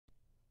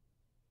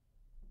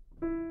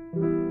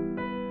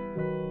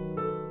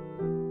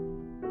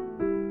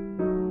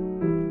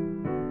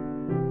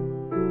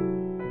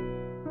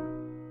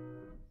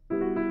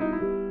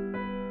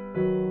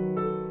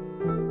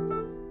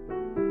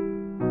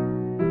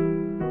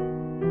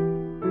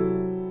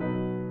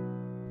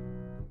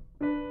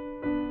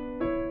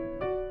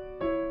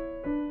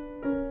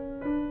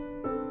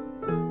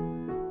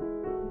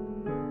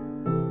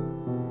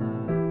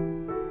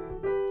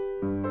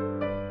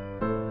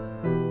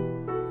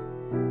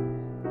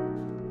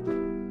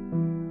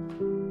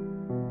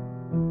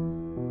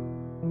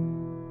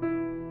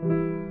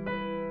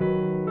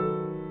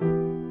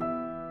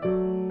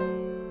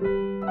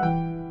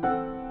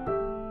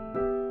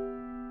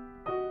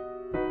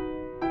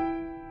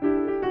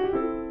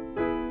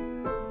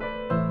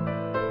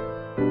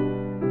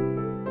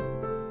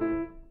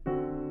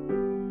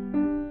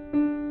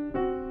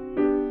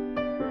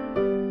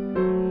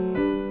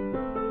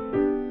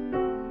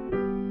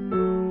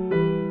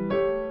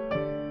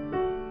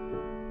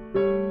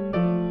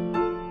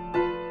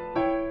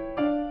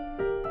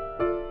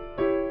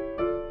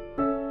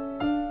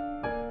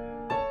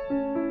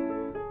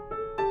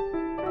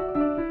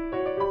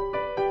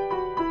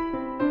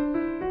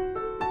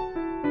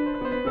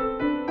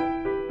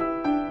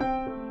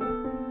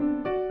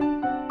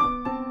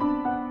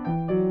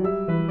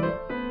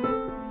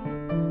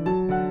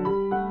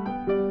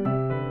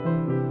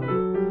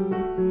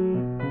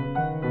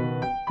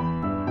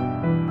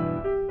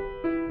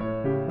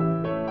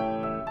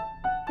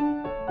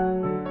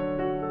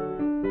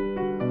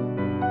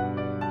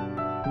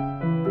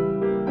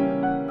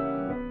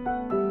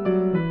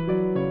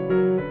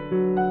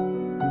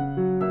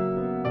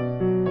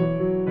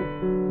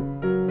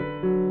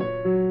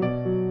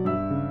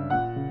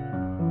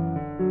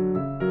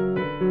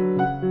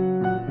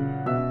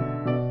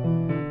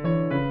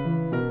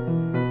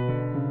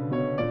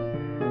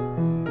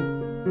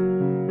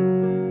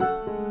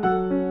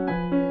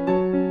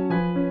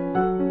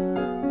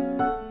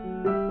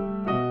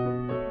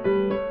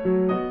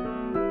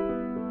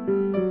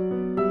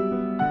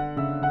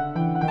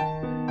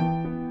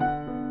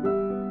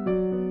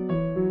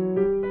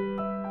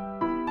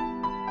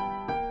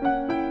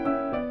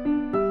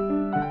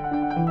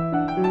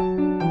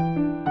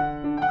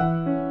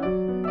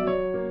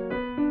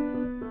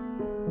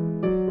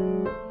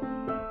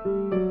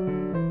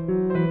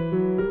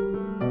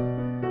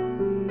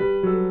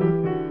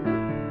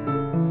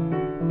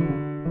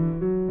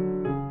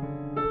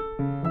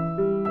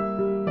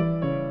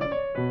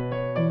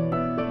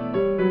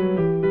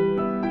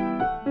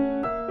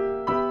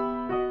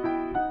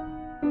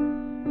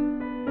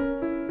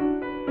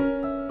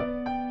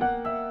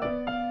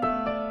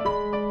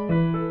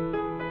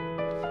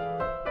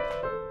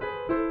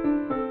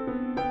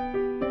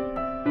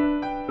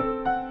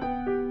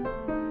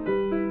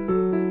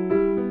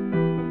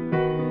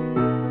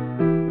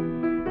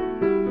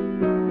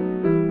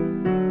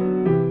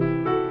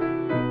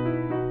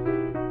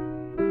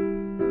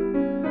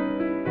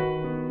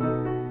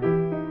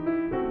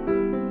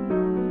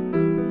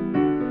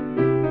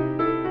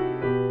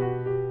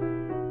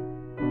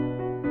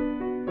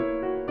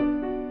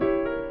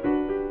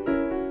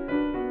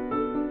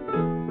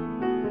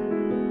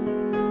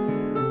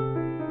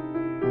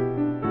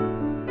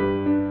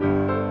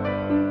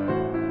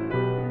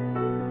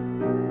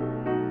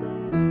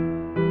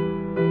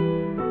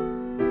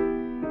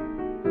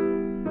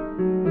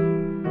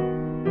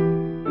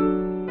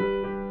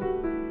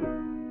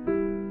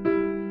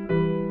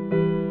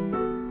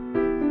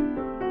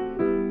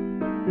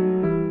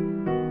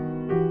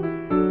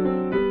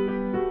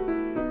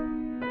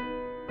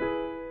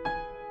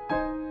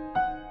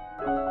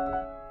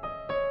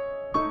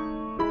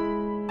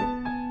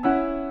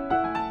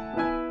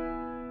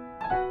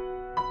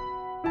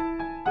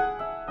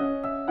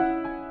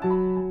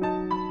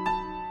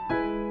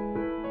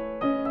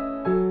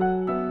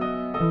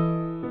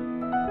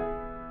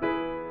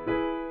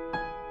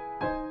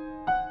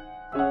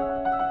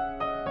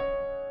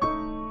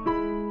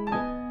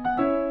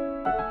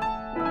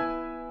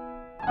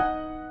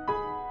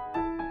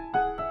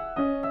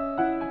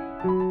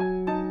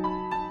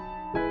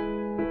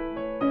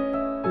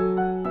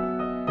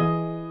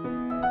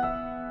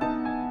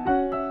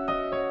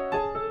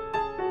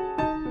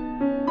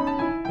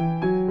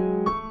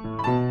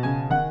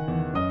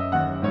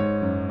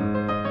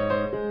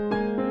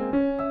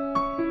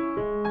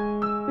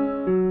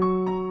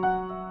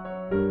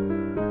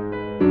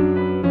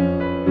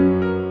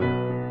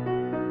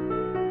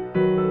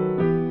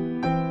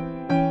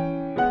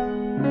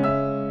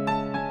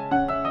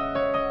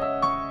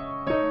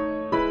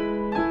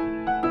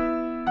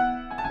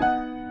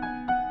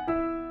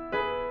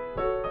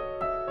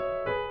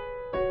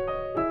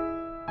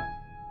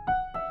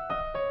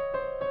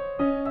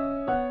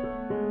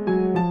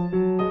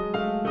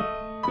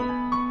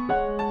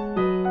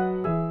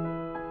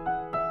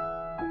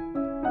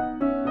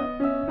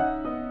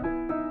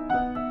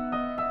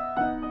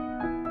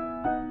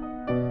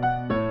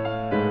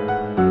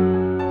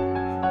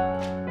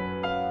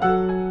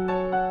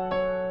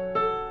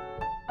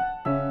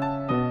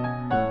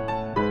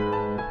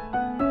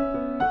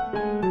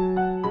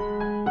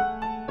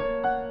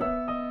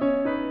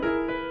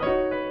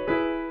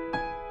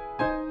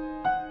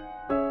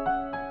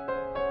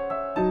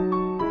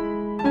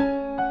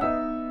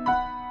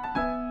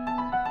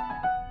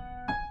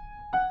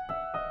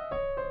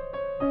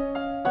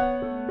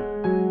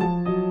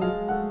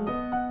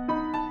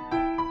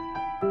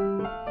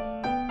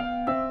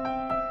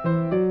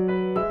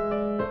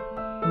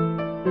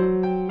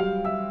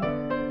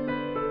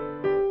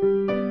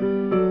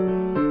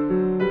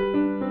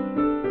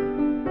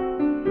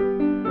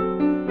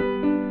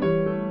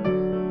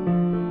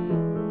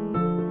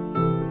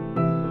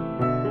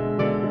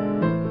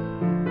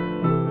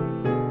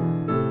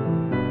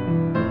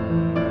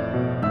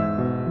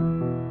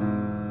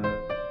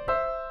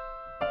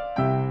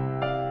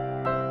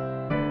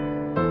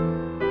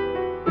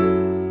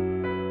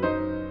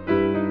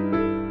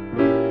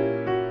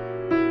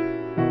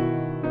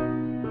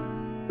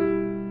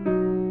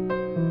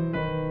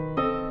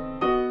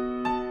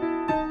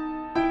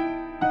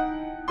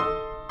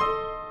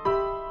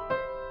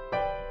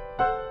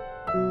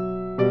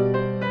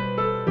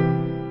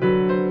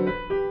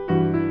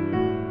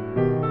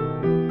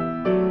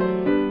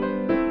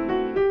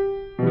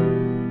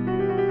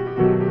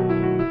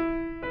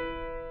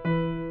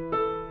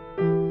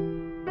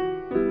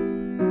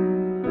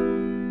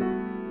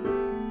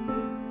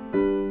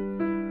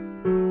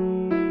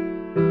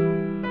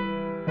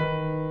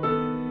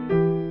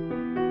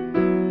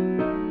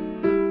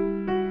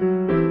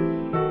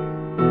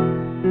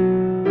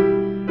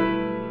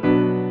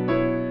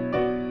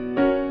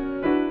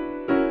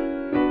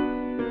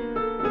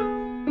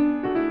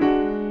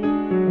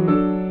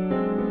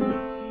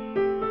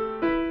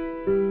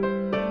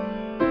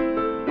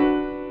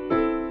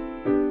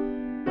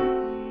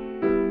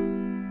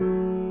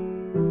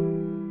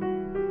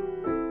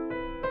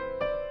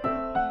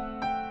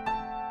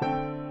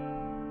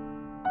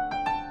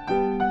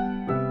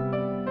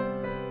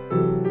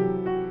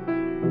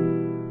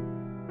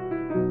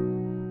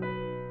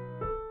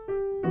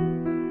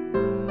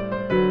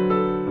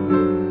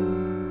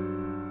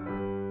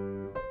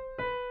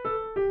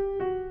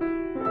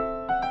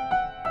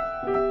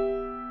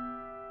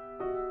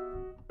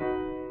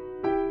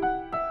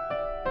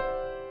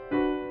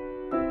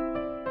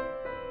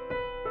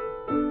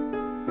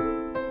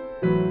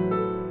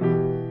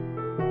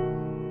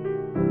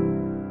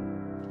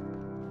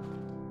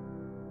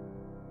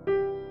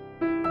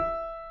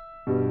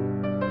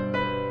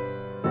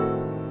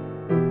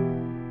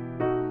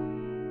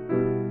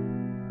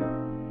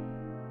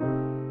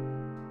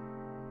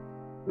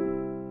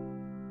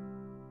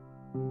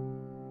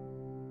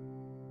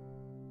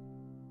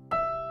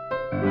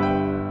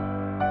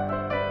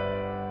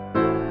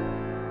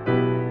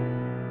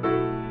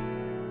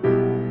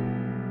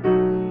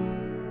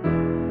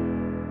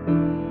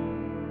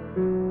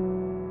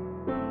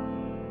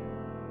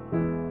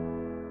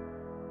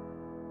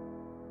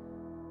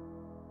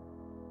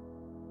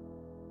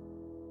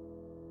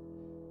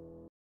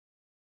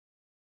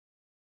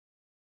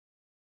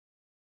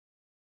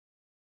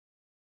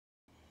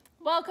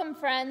Welcome,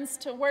 friends,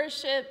 to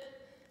worship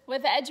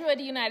with Edgewood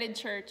United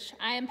Church.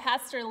 I am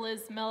Pastor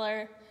Liz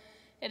Miller.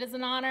 It is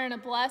an honor and a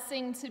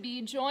blessing to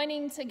be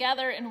joining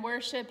together in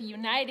worship,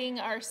 uniting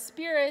our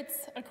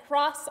spirits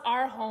across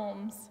our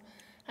homes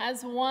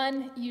as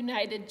one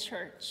united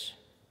church.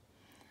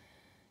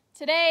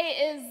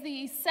 Today is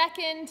the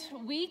second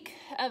week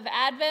of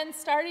Advent,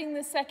 starting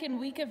the second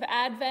week of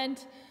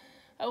Advent,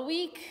 a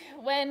week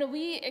when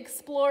we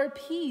explore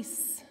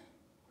peace,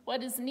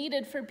 what is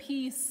needed for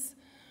peace,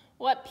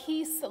 what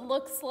peace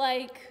looks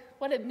like,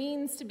 what it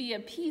means to be a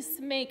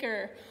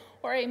peacemaker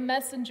or a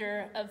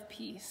messenger of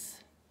peace.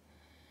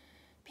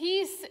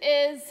 Peace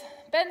has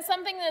been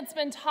something that's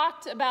been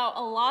talked about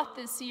a lot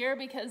this year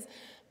because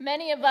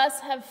many of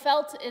us have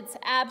felt its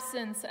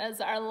absence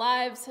as our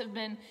lives have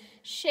been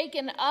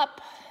shaken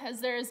up, as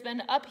there has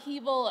been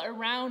upheaval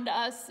around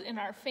us in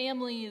our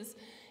families,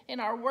 in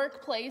our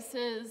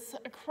workplaces,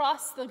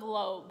 across the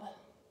globe.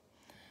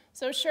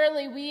 So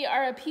surely we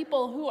are a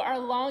people who are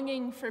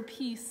longing for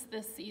peace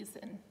this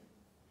season.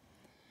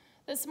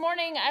 This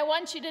morning, I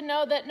want you to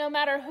know that no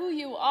matter who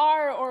you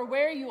are or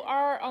where you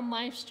are on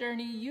life's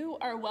journey, you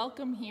are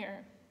welcome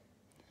here.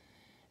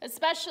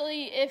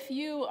 Especially if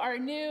you are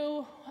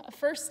new, a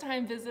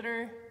first-time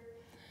visitor,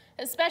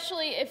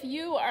 especially if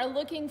you are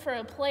looking for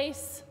a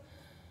place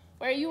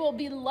where you will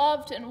be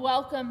loved and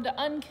welcomed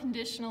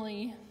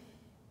unconditionally.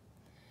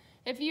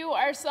 If you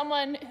are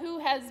someone who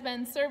has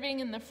been serving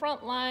in the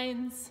front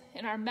lines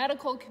in our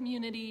medical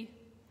community,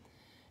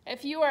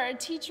 if you are a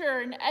teacher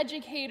or an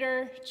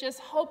educator just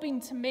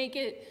hoping to make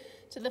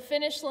it to the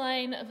finish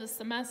line of the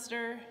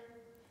semester,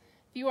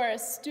 if you are a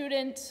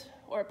student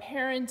or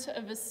parent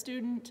of a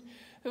student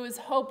who is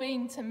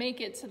hoping to make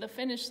it to the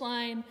finish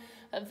line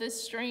of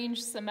this strange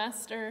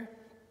semester,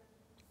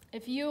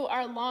 if you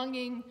are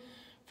longing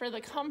for the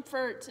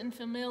comfort and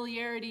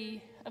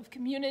familiarity of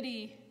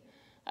community,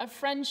 of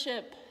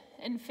friendship,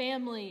 and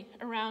family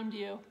around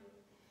you.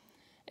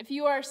 If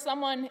you are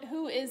someone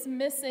who is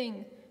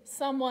missing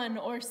someone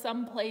or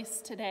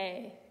someplace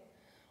today,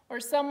 or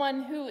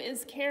someone who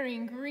is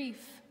carrying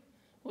grief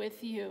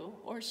with you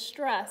or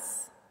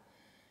stress,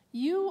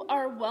 you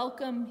are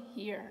welcome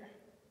here.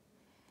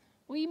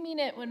 We mean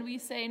it when we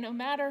say no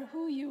matter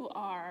who you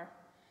are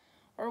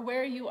or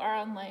where you are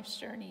on life's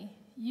journey,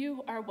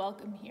 you are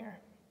welcome here.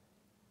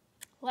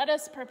 Let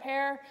us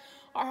prepare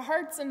our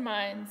hearts and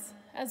minds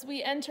as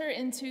we enter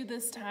into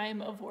this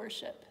time of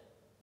worship.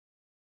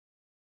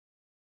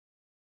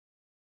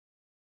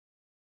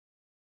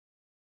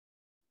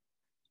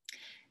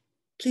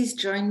 Please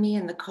join me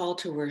in the call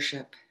to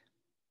worship.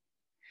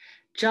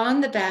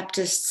 John the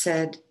Baptist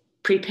said,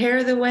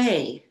 "Prepare the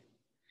way."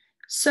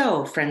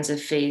 So, friends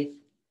of faith,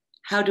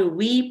 how do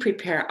we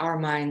prepare our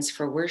minds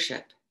for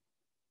worship?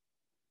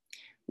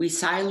 We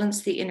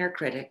silence the inner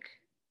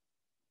critic.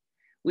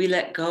 We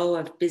let go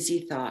of busy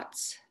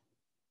thoughts.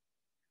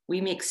 We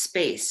make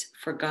space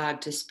for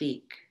God to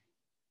speak.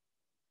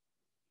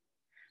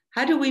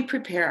 How do we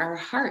prepare our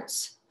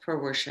hearts for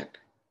worship?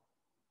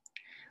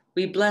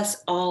 We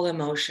bless all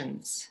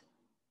emotions.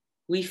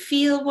 We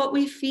feel what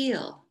we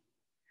feel.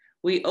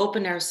 We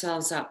open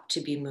ourselves up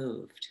to be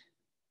moved.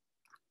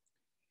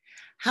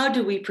 How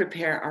do we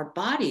prepare our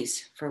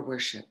bodies for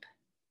worship?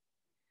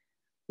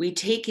 We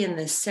take in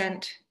the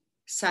scent,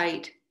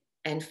 sight,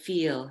 and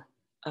feel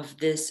of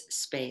this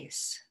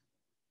space.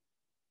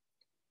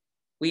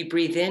 We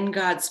breathe in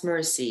God's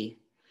mercy.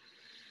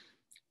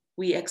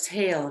 We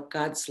exhale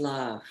God's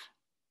love.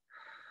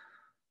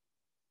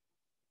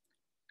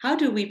 How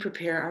do we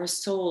prepare our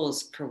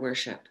souls for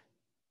worship?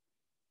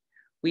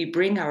 We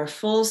bring our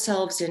full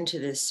selves into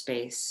this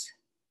space.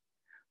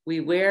 We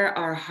wear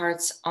our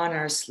hearts on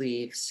our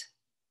sleeves.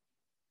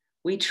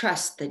 We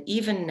trust that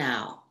even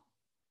now,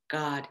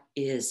 God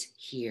is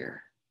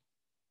here.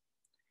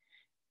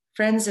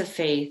 Friends of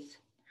faith,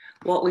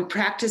 what we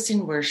practice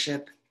in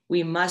worship,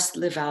 we must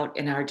live out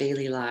in our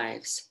daily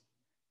lives.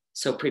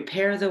 So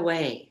prepare the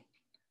way.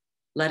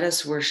 Let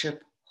us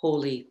worship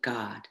holy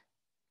God.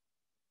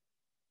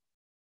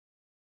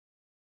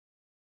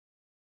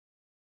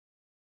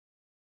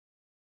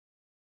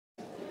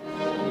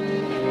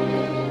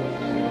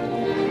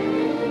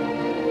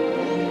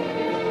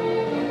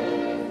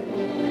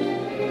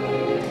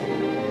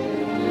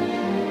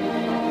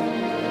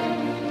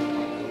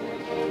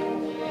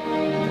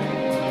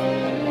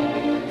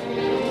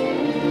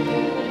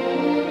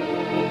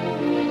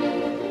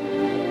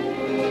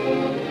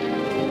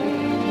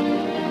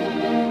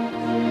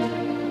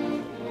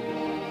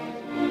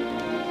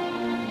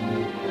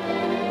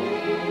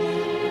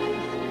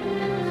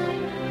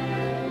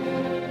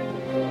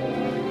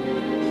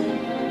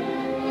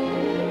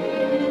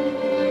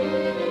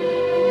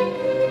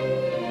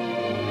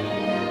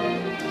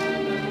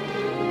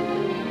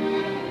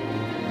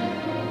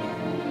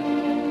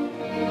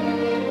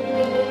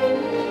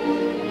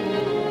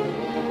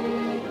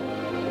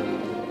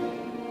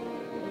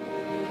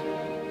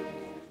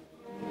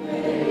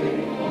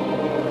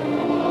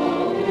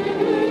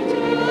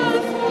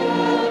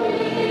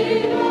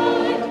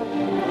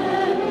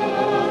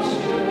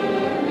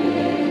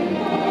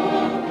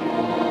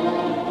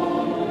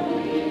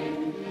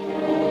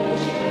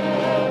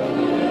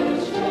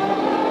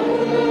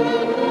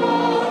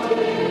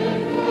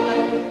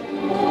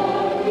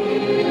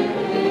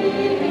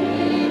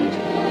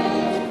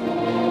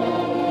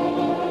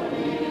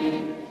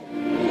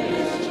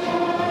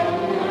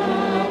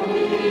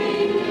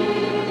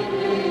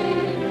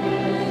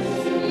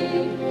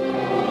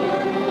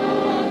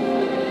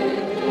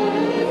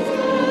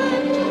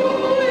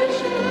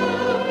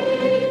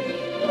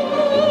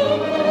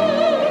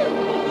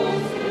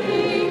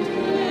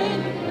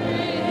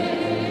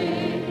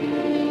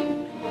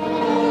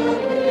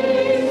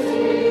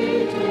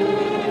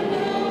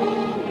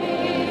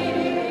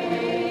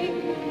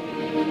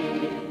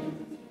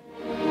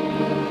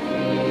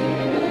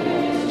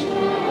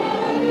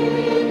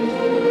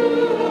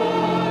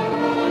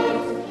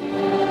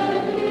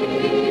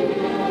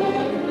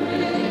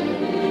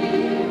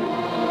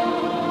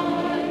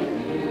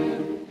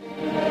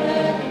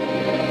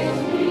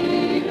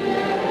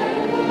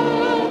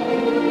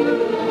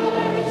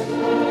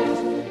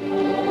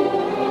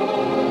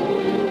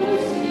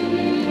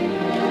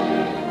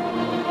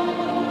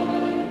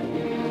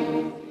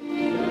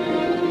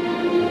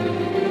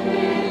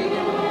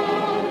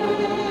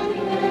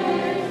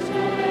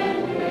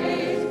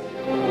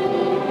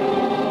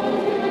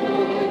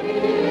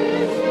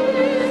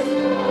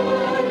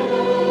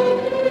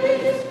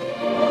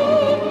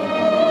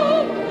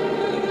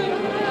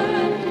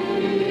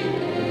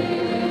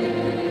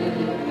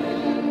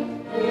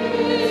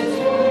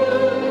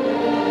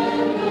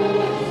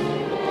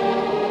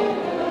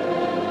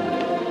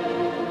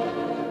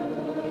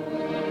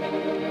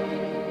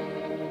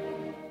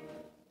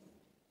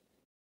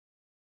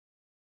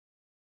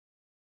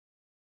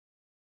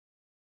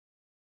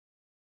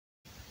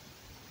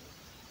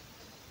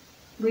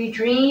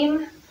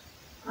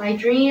 I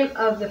dream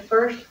of the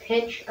first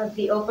pitch of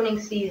the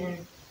opening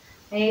season.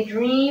 I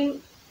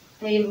dream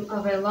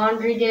of a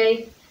laundry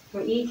day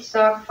where each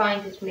sock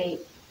finds its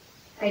mate.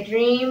 I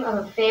dream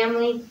of a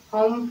family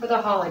home for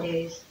the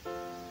holidays.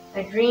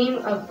 I dream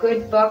of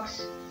good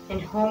books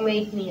and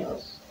homemade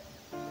meals.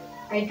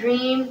 I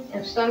dream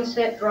of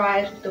sunset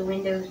drives with the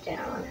windows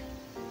down.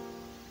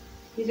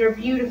 These are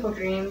beautiful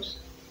dreams,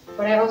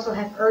 but I also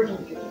have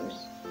urgent dreams.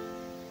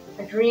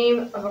 I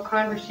dream of a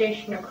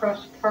conversation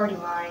across party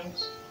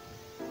lines.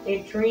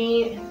 I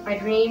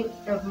dream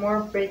of more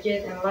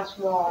bridges and less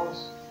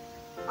walls.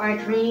 I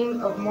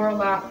dream of more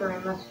laughter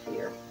and less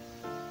fear.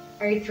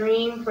 I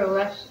dream for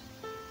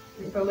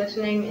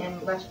listening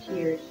and less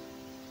tears.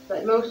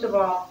 But most of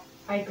all,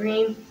 I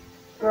dream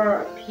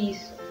for a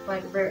peace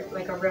like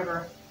a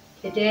river.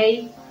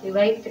 Today, we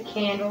light the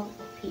candle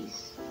of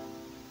peace.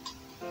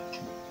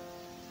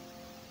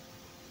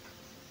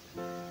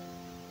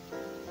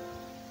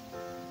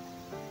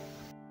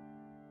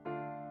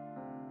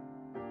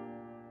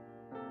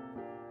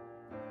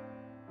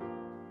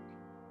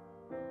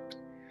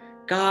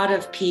 God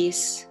of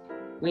peace,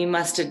 we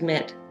must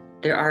admit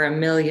there are a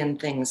million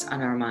things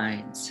on our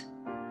minds.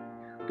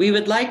 We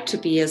would like to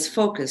be as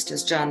focused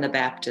as John the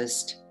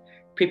Baptist,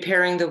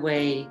 preparing the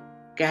way,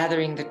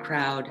 gathering the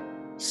crowd,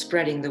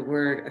 spreading the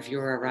word of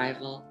your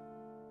arrival.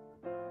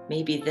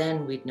 Maybe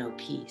then we'd know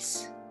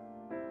peace.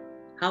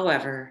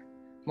 However,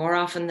 more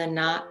often than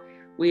not,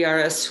 we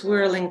are a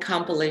swirling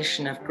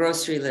compilation of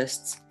grocery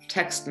lists,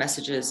 text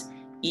messages,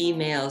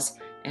 emails,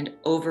 and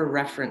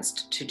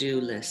over-referenced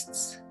to-do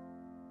lists.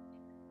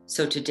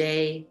 So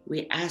today,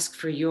 we ask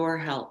for your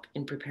help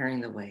in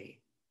preparing the way.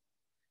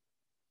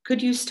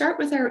 Could you start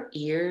with our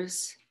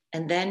ears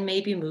and then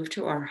maybe move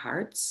to our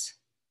hearts?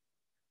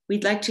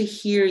 We'd like to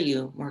hear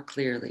you more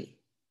clearly.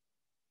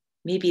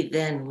 Maybe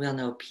then we'll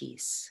know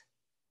peace.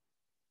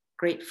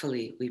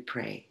 Gratefully, we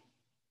pray.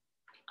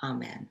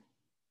 Amen.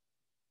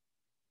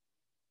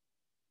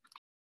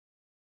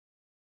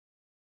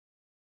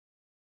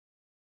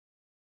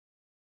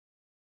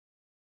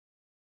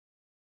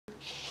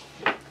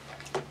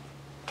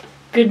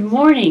 Good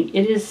morning.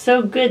 It is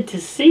so good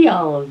to see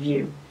all of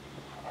you.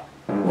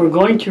 We're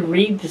going to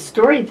read the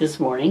story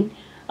this morning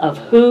of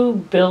who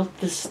built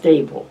the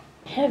stable.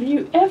 Have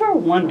you ever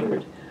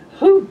wondered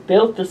who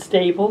built the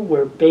stable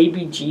where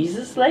baby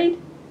Jesus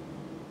laid?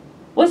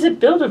 Was it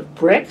built of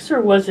bricks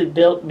or was it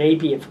built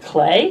maybe of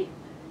clay?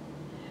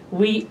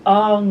 We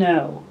all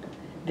know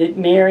that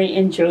Mary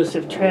and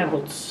Joseph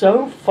traveled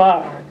so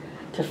far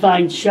to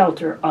find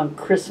shelter on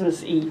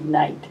Christmas Eve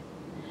night.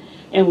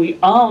 And we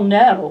all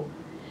know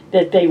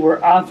that they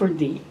were offered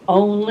the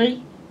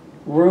only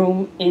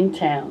room in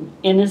town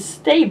in a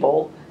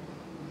stable,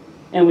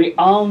 and we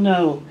all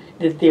know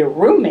that their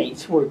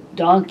roommates were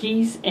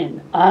donkeys and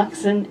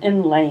oxen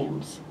and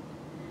lambs.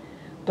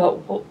 But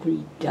what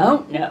we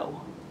don't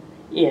know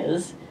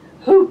is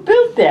who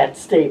built that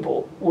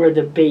stable where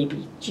the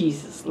baby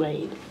Jesus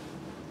laid.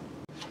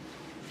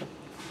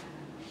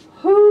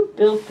 Who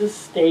built the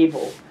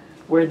stable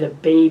where the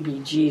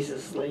baby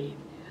Jesus laid?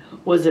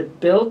 Was it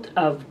built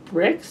of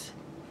bricks?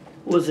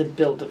 Was it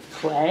built of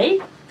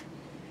clay?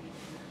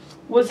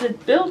 Was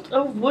it built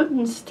of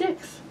wooden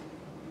sticks?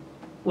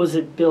 Was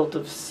it built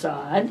of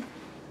sod?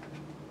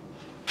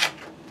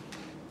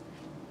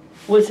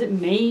 Was it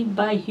made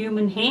by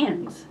human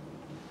hands?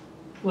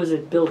 Was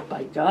it built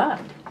by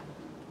God?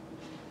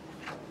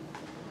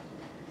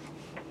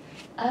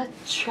 A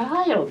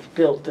child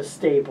built the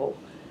stable,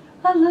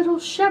 a little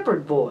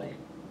shepherd boy.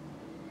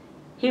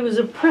 He was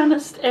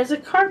apprenticed as a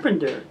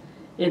carpenter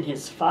in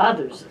his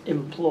father's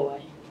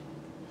employ.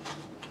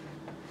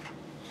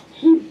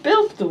 He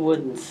built the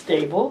wooden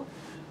stable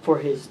for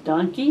his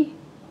donkey,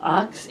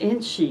 ox,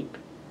 and sheep.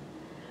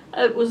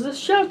 It was a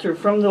shelter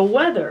from the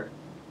weather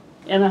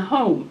and a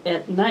home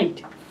at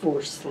night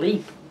for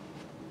sleep.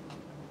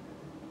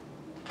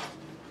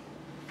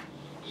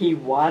 He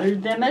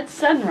watered them at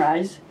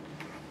sunrise,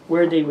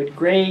 where they would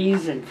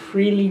graze and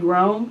freely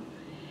roam,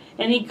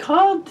 and he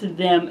called to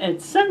them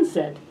at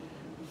sunset,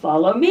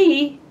 "Follow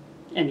me,"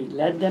 and he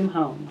led them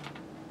home.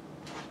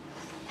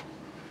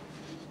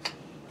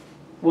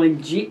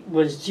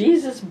 Was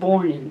Jesus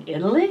born in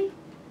Italy,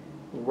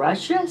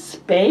 Russia,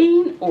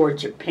 Spain, or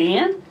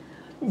Japan?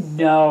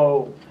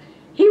 No,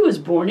 he was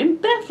born in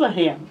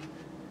Bethlehem,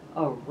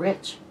 a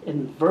rich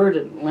and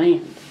verdant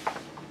land.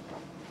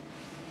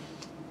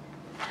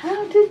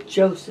 How did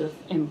Joseph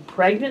and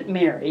pregnant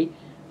Mary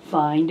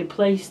find a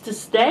place to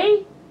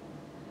stay?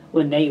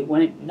 When they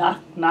went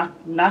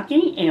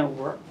knocking and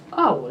were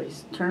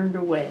always turned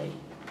away.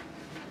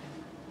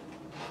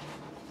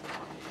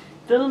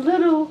 The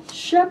little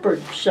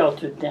shepherd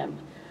sheltered them,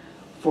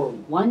 for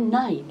one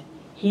night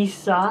he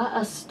saw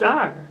a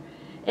star,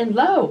 and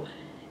lo,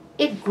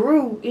 it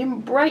grew in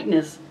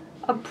brightness,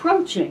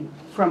 approaching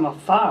from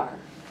afar.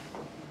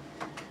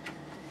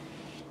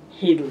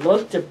 He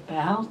looked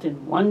about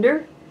in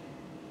wonder,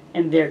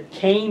 and there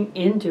came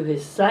into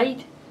his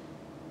sight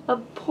a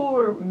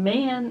poor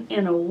man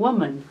and a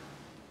woman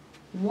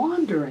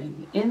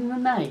wandering in the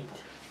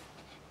night.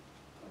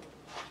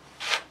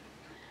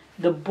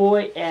 the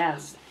boy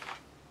asked,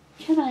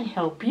 "Can I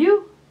help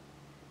you?"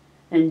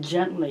 And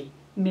gently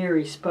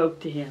Mary spoke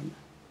to him.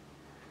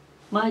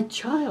 "My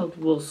child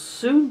will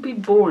soon be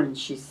born,"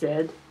 she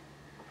said,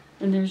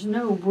 "and there's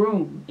no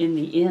room in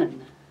the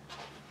inn."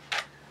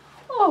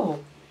 Oh,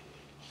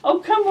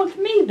 come with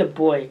me," the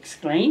boy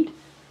exclaimed.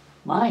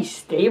 "My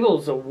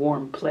stable's a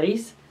warm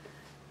place.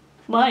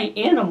 My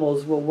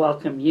animals will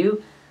welcome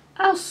you.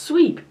 I'll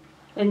sweep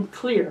and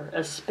clear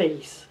a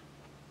space."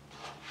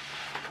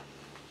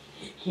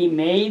 He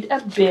made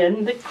a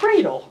bin the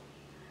cradle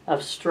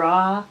of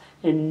straw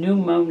and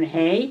new-mown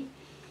hay,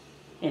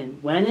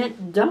 and when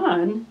it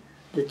done,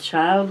 the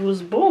child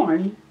was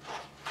born,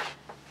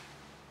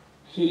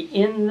 he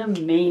in the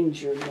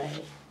manger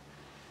lay.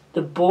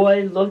 The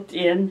boy looked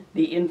in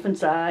the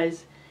infant's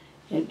eyes,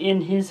 and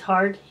in his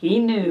heart he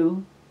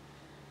knew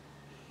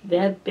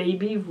that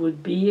baby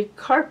would be a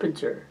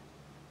carpenter.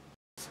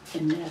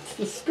 And that's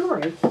the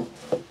story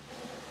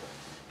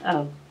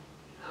of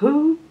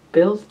Who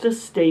Built the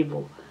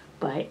Stable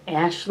by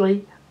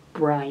Ashley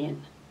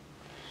Bryan.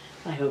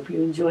 I hope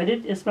you enjoyed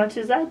it as much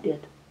as I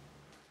did.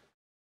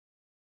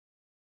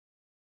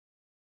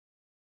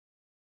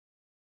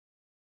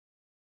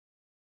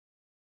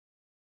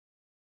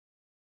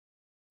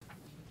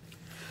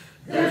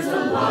 There's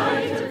a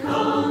light a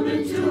come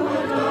into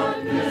our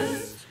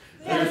darkness.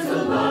 There's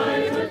a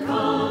light a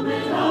come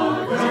in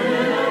our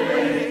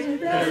way.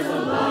 There's a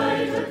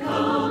light a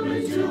come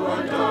into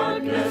our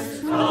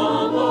darkness.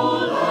 Come,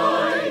 O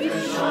light,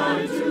 and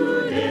shine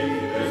today.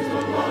 There's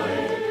a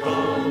light a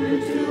come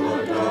into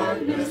our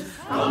darkness.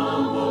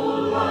 Come,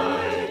 O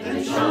light,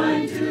 and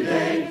shine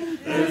today.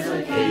 There's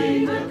a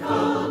king a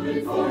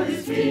coming for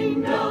his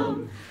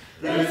kingdom.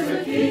 There's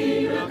a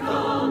king a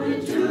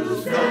coming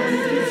to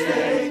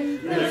stay.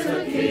 There's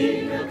a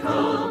king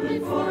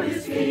a-coming for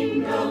his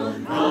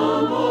kingdom.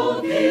 Come,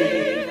 O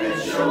King,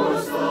 and show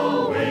us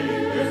the way.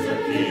 There's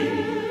a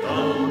king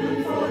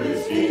coming for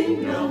his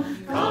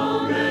kingdom.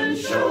 Come and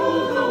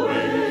show the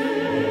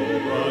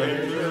way.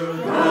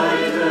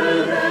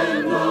 Brighter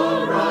than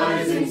the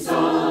rising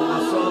sun,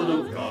 the Son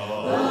of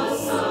God. The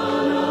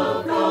Son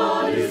of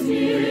God is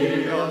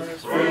near.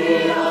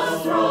 Free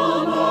us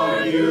from our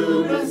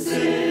human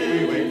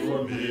sin. We wait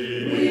for me.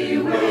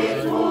 We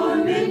wait for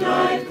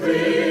midnight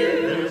clear.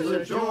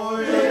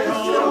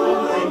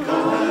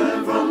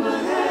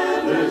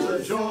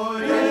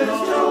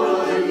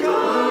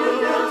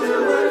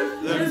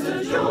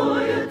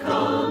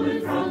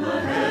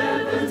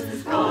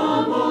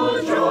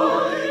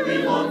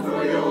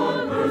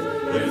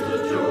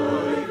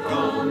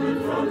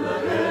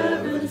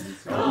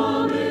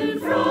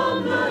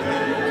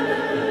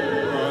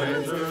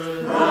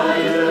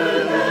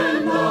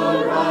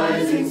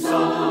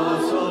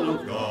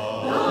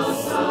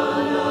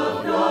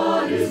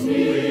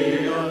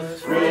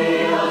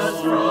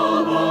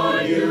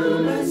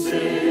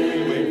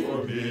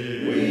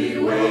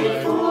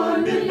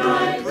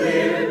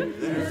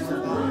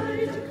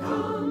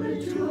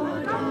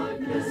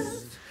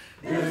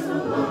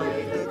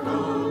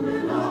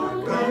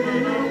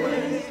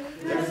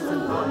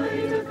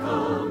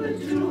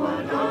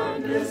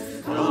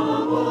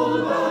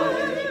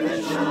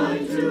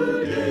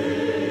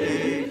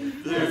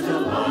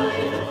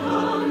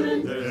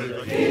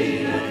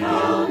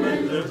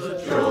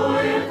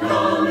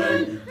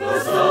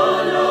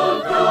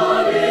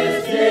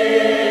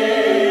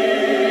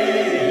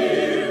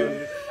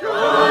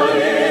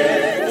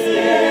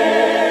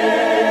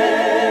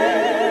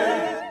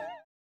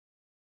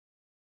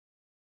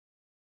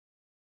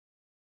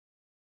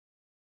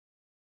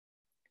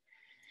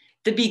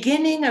 The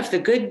beginning of the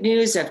good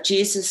news of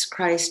Jesus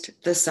Christ,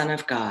 the Son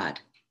of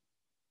God.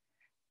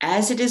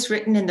 As it is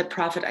written in the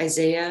prophet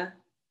Isaiah,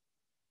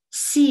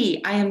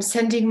 "See, I am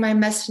sending my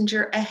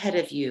messenger ahead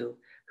of you,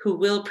 who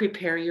will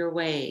prepare your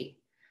way.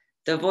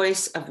 The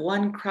voice of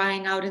one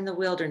crying out in the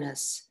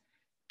wilderness,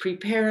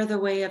 prepare the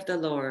way of the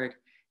Lord,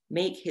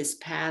 make his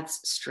paths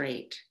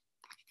straight."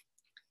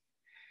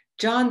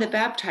 John the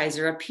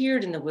Baptizer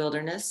appeared in the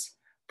wilderness,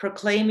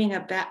 proclaiming a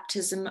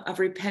baptism of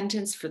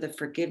repentance for the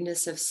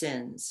forgiveness of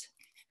sins.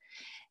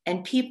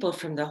 And people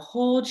from the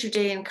whole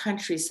Judean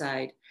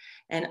countryside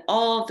and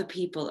all the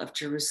people of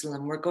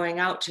Jerusalem were going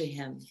out to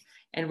him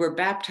and were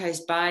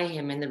baptized by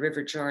him in the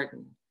river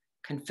Jordan,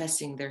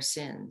 confessing their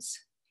sins.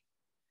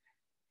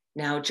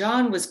 Now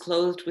John was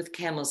clothed with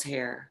camel's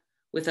hair,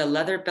 with a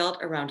leather belt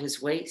around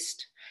his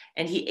waist,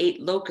 and he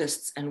ate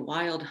locusts and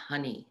wild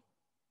honey.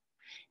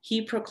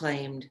 He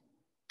proclaimed,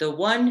 "The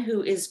one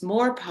who is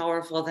more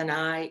powerful than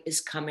I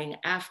is coming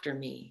after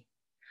me.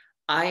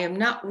 I am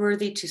not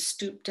worthy to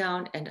stoop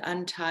down and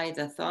untie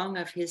the thong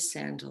of his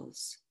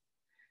sandals.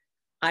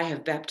 I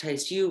have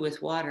baptized you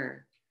with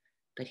water,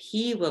 but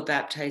he will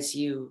baptize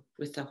you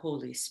with the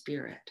Holy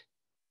Spirit."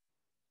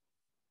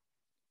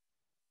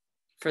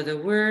 For the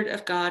word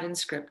of God in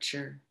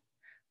Scripture,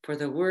 for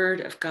the word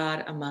of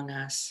God among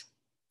us,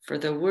 for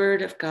the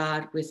word of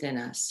God within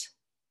us,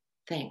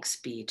 thanks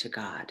be to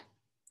God.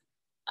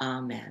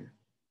 Amen.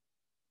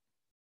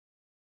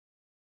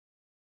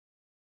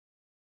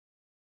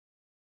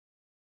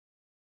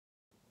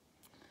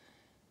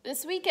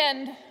 This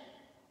weekend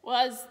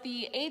was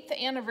the 8th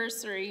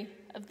anniversary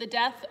of the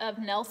death of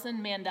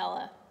Nelson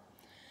Mandela.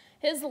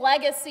 His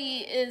legacy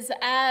is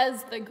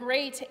as the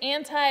great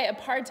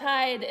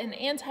anti-apartheid and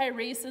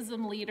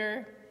anti-racism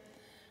leader,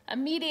 a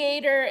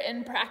mediator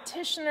and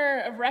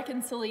practitioner of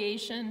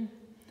reconciliation,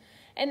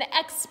 an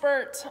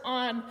expert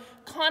on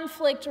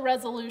conflict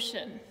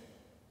resolution.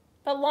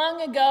 But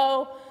long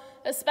ago,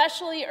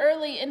 especially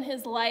early in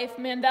his life,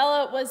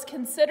 Mandela was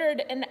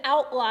considered an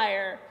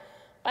outlier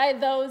by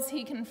those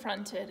he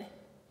confronted.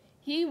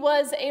 He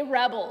was a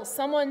rebel,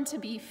 someone to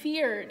be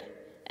feared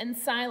and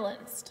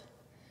silenced.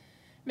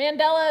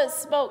 Mandela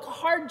spoke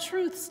hard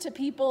truths to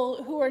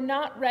people who were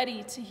not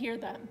ready to hear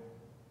them.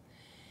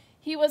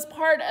 He was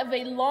part of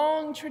a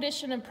long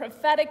tradition of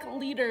prophetic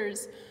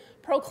leaders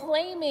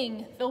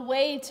proclaiming the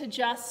way to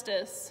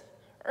justice,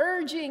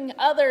 urging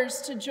others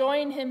to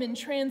join him in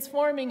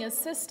transforming a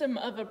system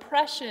of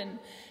oppression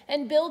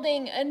and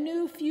building a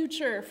new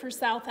future for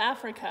South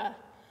Africa,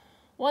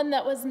 one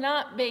that was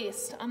not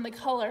based on the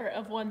color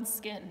of one's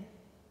skin.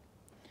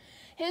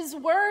 His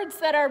words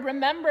that are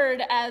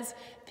remembered as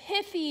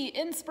pithy,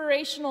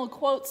 inspirational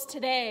quotes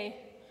today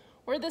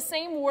were the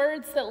same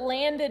words that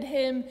landed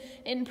him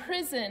in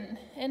prison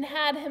and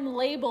had him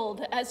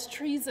labeled as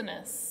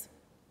treasonous.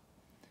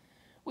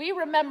 We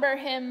remember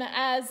him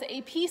as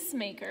a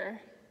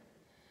peacemaker,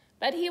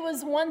 but he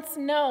was once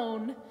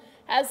known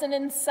as an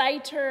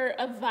inciter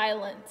of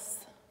violence.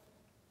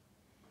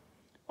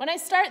 When I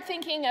start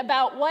thinking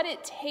about what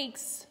it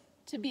takes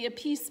to be a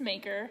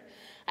peacemaker,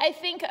 I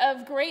think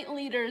of great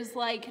leaders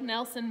like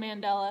Nelson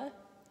Mandela,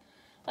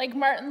 like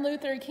Martin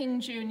Luther King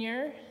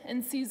Jr.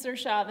 and Cesar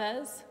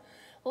Chavez,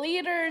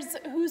 leaders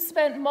who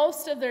spent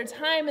most of their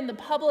time in the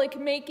public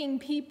making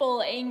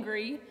people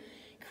angry,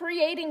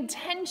 creating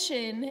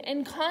tension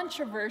and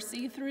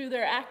controversy through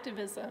their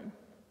activism.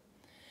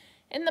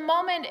 In the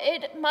moment,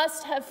 it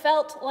must have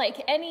felt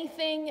like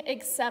anything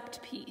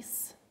except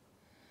peace.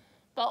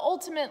 But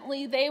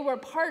ultimately, they were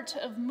part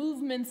of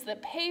movements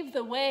that paved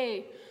the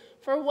way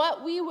for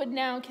what we would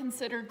now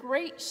consider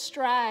great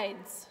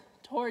strides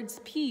towards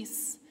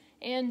peace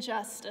and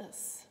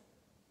justice.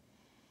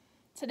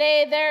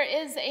 Today, there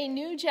is a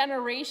new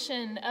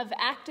generation of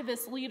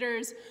activist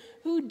leaders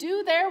who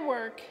do their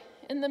work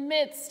in the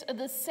midst of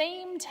the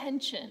same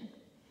tension.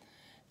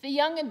 The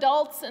young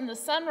adults in the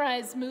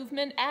Sunrise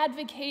Movement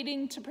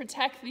advocating to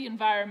protect the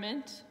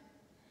environment,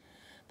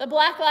 the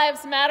Black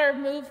Lives Matter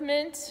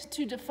movement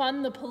to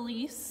defund the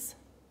police,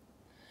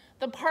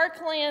 the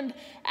Parkland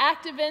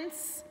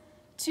activists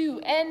to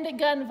end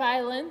gun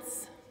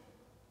violence.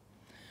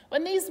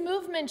 When these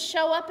movements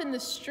show up in the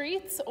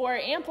streets or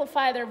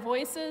amplify their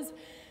voices,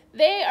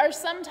 they are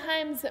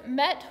sometimes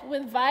met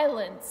with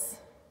violence,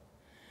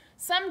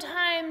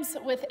 sometimes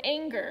with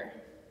anger,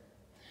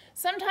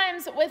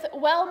 sometimes with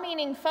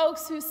well-meaning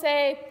folks who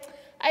say,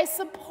 I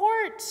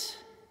support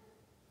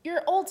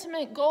your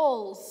ultimate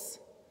goals,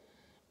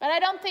 but I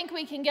don't think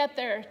we can get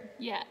there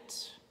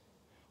yet.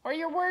 Or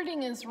your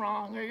wording is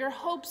wrong, or your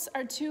hopes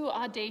are too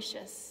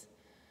audacious.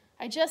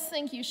 I just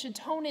think you should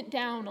tone it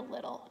down a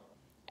little.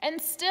 And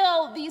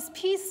still, these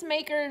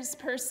peacemakers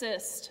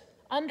persist,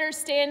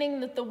 understanding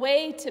that the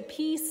way to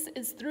peace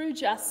is through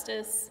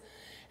justice,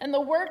 and the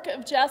work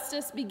of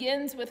justice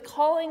begins with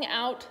calling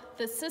out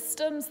the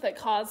systems that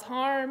cause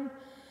harm,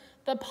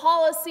 the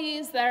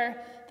policies that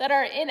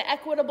are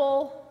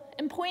inequitable,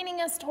 and pointing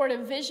us toward a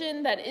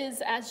vision that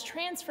is as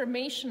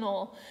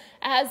transformational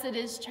as it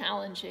is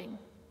challenging.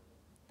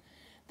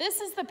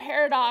 This is the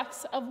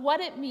paradox of what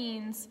it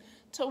means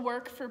to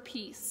work for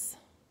peace.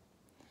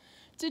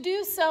 To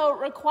do so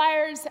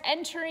requires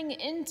entering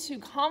into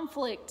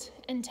conflict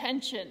and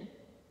tension,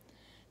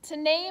 to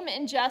name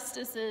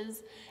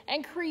injustices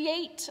and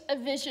create a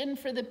vision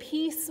for the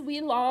peace we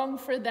long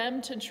for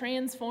them to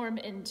transform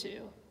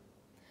into.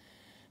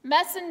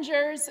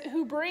 Messengers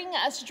who bring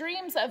us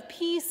dreams of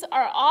peace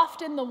are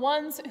often the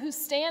ones who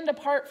stand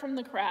apart from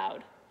the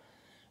crowd,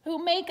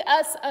 who make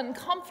us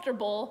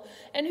uncomfortable,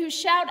 and who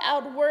shout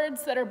out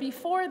words that are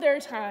before their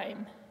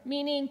time,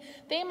 meaning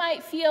they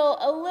might feel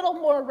a little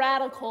more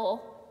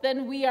radical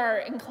than we are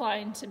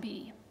inclined to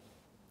be.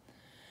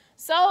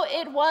 So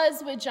it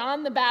was with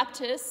John the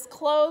Baptist,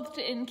 clothed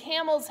in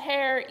camel's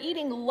hair,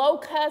 eating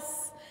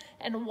locusts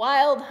and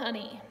wild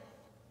honey.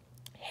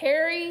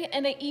 Hairy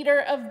and an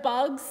eater of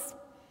bugs?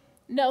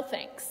 No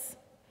thanks.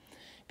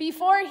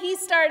 Before he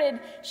started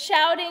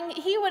shouting,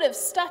 he would have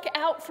stuck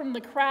out from the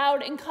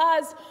crowd and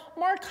caused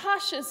more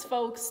cautious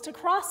folks to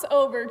cross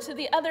over to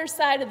the other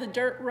side of the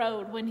dirt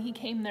road when he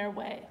came their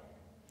way.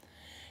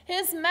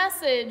 His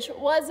message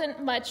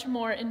wasn't much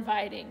more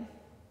inviting.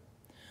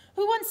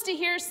 Who wants to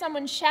hear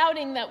someone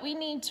shouting that we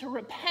need to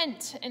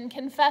repent and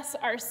confess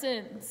our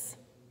sins?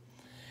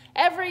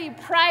 Every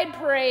pride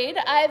parade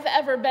I've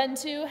ever been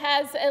to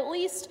has at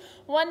least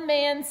one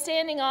man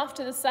standing off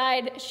to the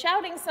side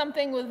shouting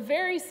something with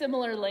very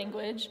similar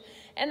language,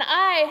 and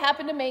I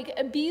happen to make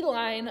a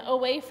beeline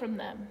away from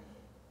them.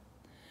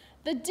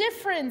 The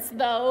difference,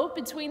 though,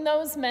 between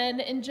those men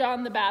and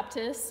John the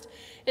Baptist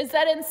is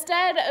that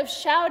instead of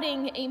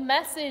shouting a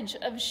message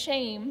of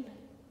shame,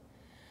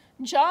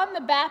 John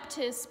the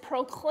Baptist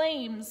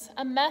proclaims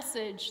a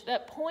message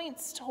that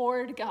points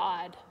toward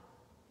God.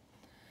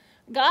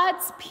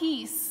 God's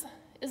peace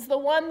is the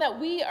one that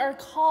we are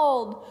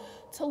called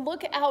to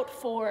look out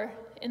for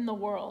in the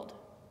world,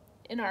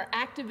 in our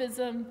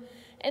activism,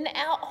 and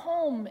at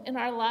home in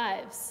our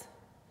lives.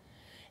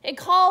 It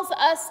calls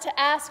us to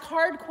ask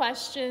hard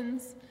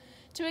questions,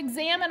 to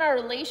examine our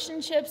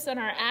relationships and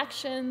our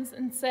actions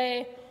and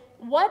say,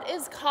 what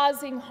is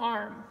causing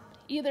harm,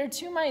 either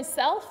to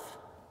myself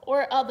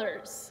or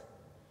others?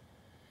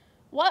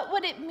 What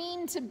would it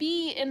mean to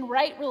be in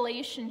right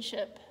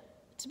relationship,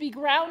 to be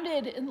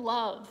grounded in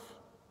love?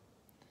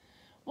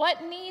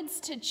 What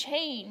needs to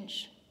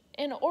change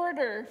in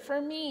order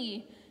for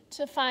me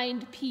to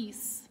find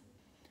peace?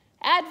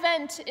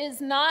 Advent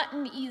is not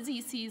an easy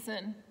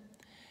season.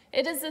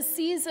 It is a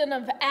season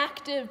of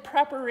active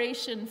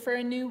preparation for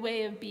a new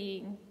way of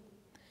being.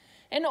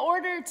 In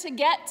order to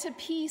get to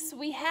peace,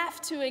 we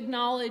have to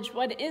acknowledge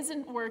what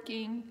isn't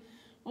working,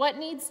 what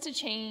needs to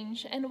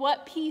change, and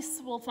what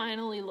peace will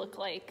finally look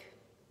like.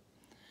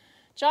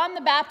 John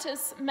the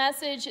Baptist's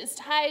message is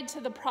tied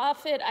to the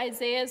prophet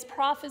Isaiah's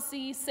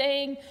prophecy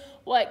saying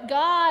what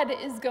God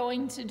is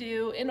going to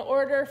do in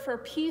order for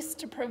peace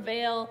to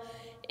prevail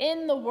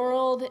in the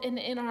world and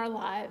in our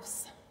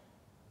lives.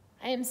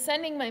 I am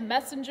sending my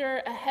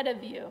messenger ahead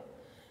of you,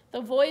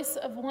 the voice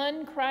of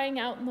one crying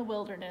out in the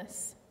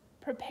wilderness.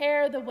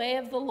 Prepare the way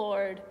of the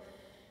Lord.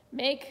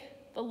 Make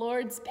the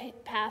Lord's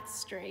path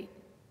straight.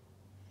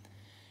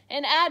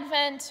 In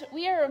Advent,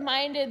 we are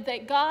reminded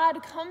that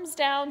God comes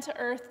down to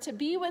earth to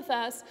be with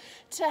us,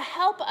 to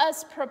help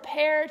us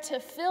prepare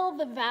to fill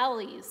the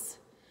valleys,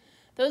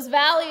 those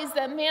valleys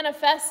that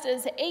manifest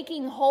as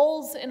aching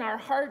holes in our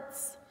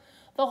hearts,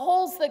 the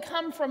holes that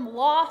come from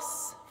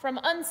loss, from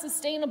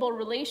unsustainable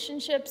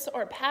relationships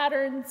or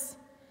patterns.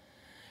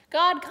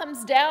 God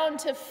comes down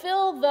to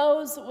fill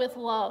those with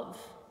love.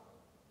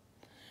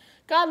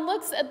 God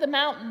looks at the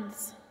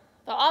mountains,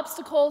 the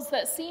obstacles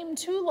that seem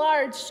too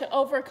large to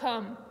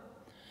overcome,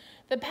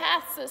 the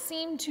paths that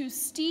seem too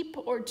steep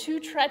or too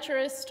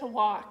treacherous to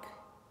walk,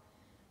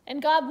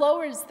 and God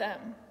lowers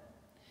them,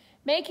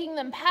 making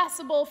them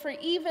passable for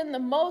even the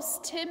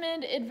most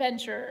timid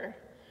adventurer,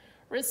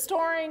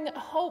 restoring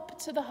hope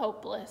to the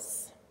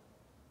hopeless.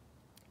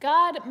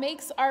 God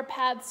makes our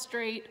path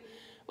straight,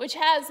 which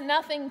has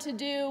nothing to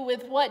do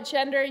with what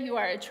gender you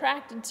are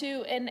attracted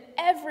to and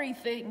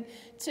everything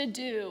to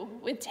do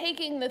with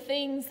taking the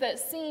things that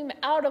seem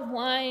out of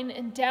line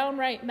and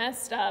downright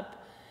messed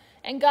up,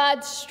 and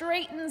God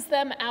straightens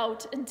them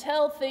out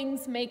until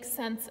things make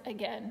sense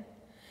again,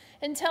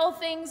 until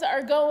things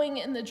are going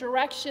in the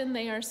direction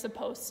they are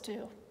supposed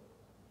to.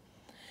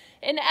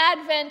 In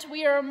Advent,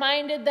 we are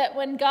reminded that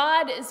when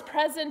God is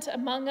present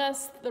among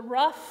us, the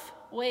rough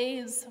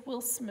ways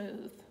will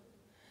smooth.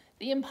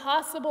 The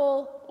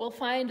impossible will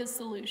find a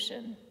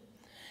solution.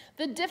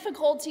 The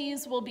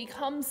difficulties will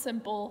become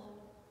simple.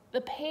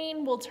 The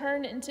pain will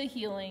turn into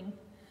healing.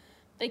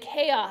 The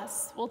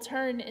chaos will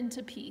turn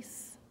into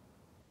peace.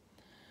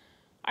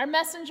 Our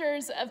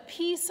messengers of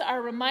peace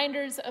are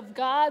reminders of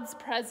God's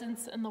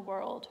presence in the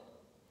world.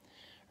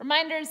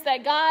 Reminders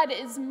that God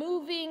is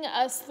moving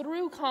us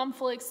through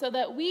conflict so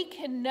that we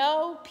can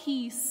know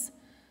peace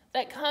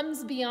that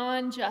comes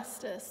beyond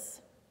justice.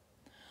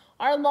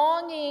 Our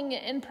longing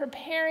and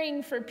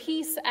preparing for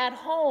peace at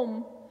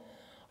home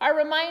are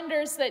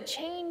reminders that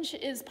change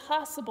is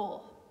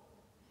possible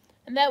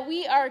and that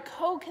we are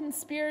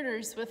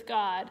co-conspirators with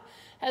God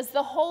as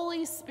the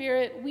Holy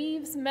Spirit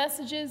weaves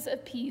messages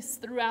of peace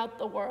throughout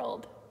the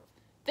world.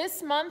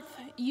 This month,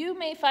 you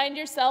may find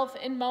yourself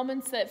in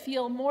moments that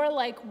feel more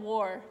like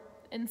war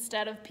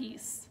instead of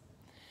peace.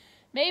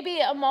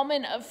 Maybe a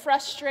moment of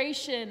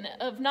frustration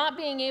of not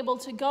being able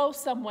to go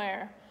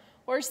somewhere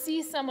or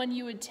see someone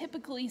you would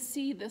typically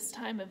see this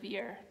time of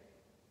year.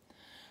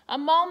 A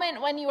moment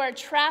when you are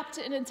trapped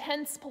in a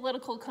tense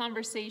political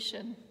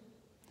conversation.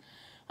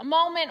 A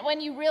moment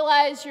when you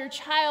realize your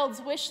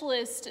child's wish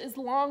list is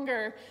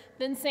longer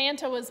than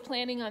Santa was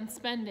planning on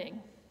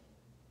spending.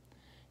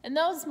 In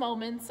those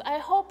moments, I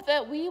hope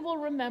that we will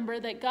remember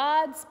that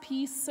God's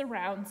peace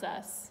surrounds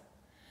us,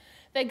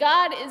 that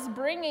God is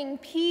bringing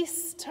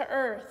peace to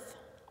earth,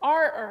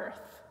 our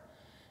earth,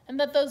 and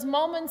that those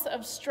moments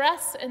of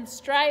stress and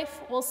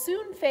strife will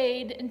soon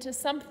fade into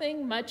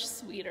something much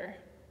sweeter.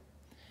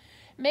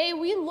 May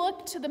we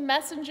look to the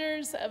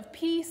messengers of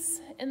peace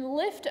and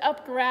lift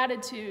up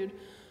gratitude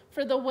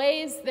for the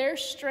ways their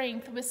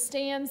strength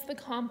withstands the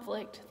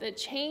conflict that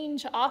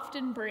change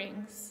often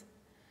brings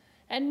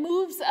and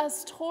moves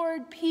us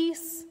toward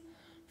peace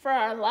for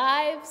our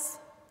lives,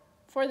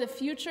 for the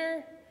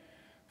future,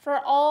 for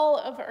all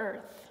of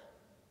earth.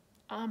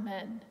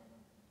 Amen.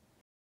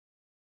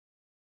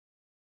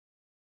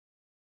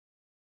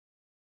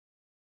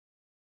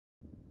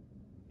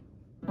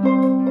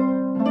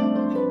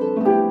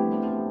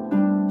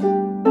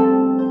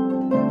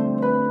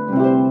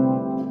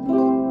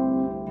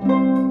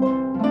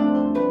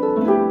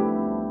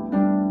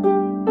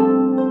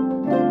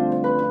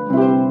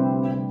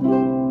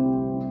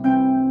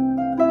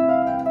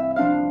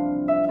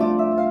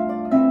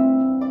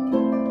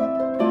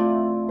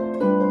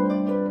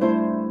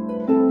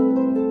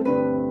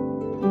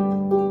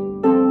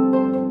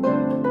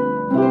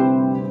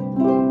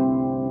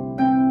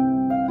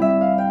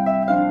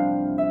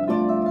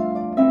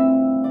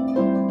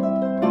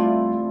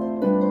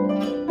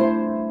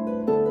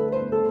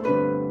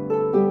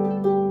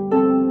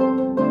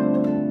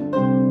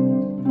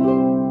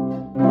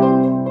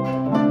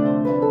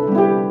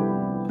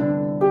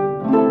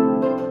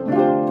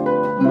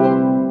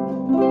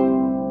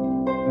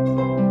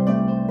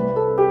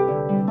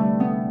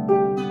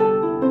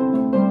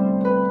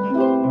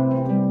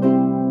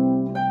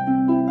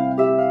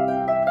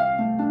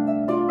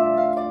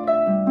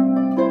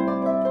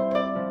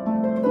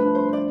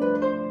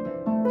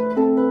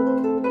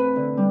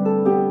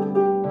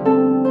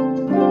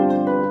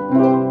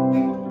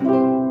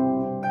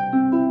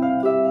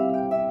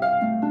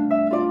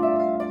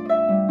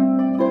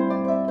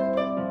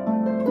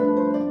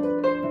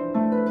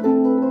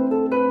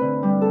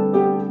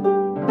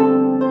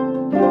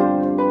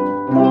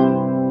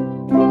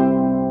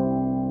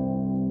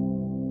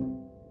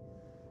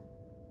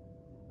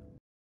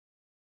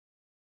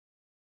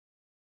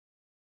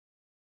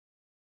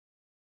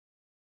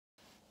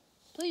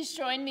 Please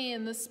join me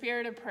in the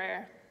spirit of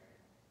prayer.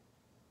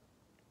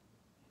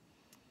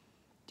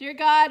 Dear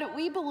God,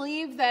 we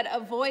believe that a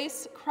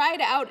voice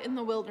cried out in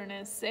the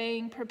wilderness,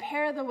 saying,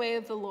 "Prepare the way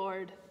of the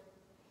Lord."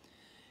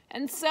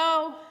 And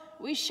so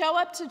we show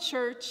up to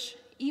church,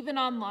 even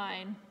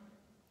online.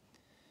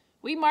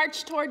 We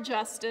march toward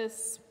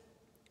justice.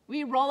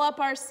 We roll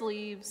up our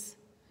sleeves.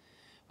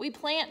 We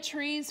plant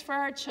trees for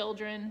our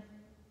children.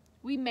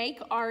 We make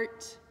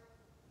art.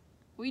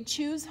 We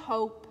choose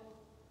hope.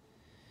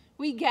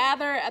 We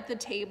gather at the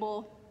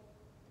table.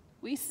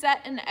 We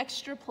set an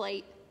extra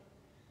plate.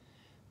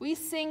 We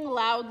sing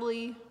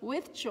loudly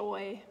with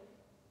joy.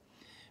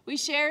 We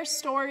share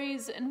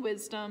stories and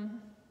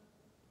wisdom.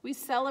 We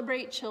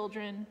celebrate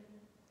children.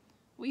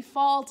 We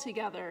fall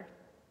together.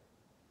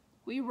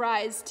 We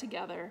rise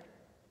together.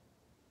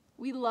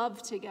 We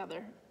love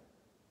together.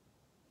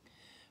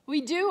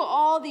 We do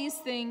all these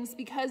things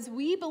because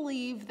we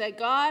believe that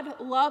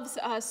God loves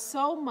us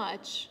so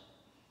much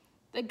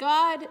that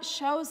God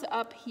shows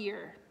up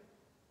here.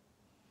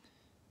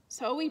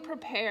 So we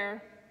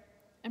prepare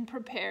and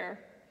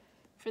prepare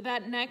for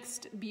that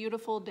next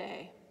beautiful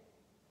day.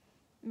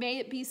 May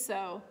it be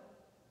so.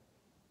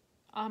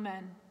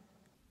 Amen.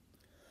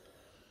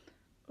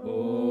 O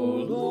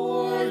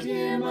Lord,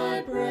 hear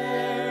my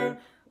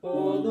prayer.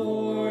 O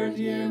Lord,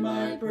 hear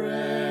my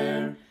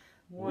prayer.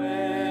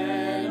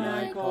 When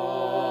I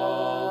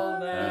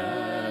call,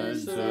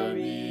 answer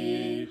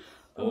me.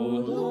 O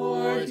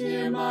Lord,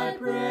 hear my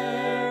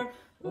prayer.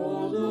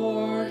 O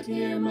Lord,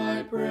 hear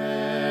my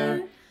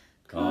prayer.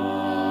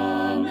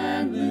 Come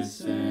and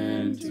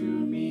listen to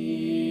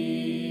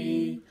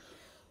me.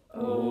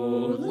 O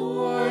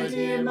Lord,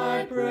 hear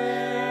my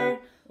prayer.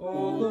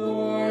 O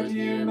Lord,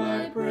 hear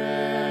my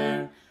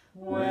prayer.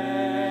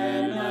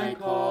 When I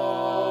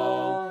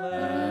call,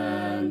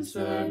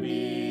 answer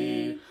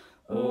me.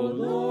 O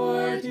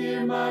Lord,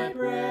 hear my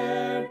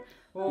prayer.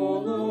 O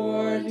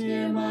Lord,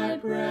 hear my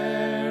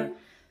prayer.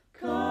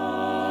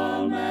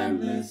 Come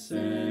and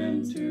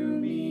listen to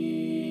me.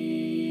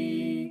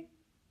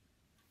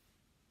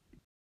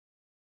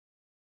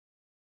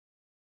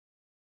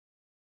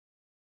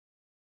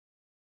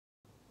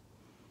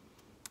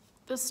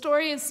 The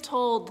story is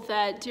told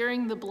that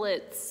during the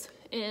Blitz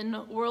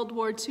in World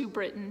War II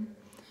Britain,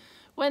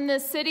 when the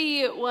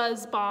city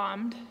was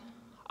bombed,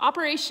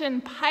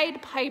 Operation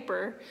Pied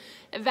Piper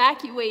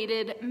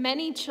evacuated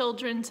many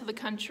children to the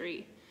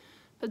country,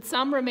 but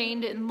some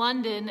remained in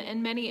London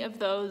and many of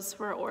those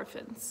were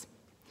orphans.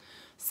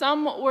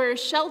 Some were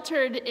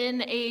sheltered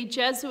in a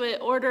Jesuit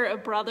order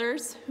of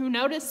brothers who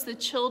noticed the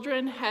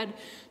children had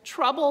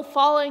trouble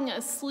falling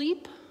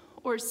asleep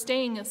or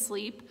staying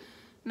asleep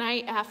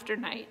night after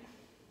night.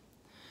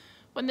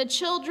 When the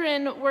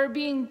children were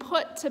being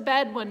put to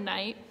bed one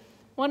night,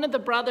 one of the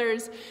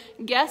brothers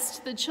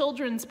guessed the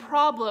children's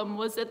problem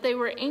was that they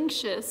were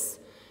anxious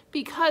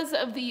because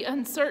of the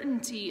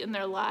uncertainty in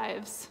their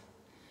lives,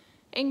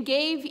 and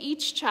gave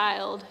each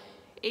child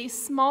a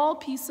small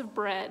piece of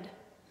bread,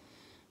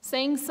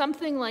 saying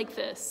something like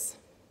this: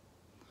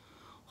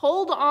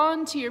 "Hold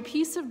on to your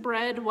piece of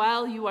bread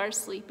while you are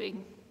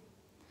sleeping.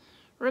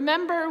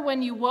 Remember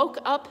when you woke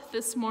up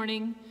this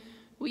morning,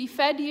 we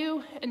fed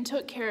you and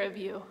took care of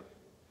you.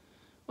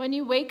 When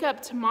you wake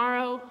up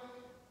tomorrow,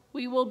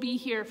 we will be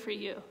here for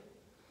you.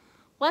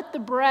 Let the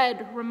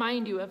bread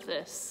remind you of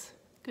this.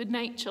 Good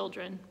night,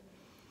 children."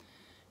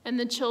 And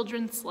the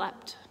children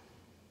slept.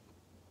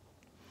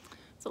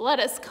 So let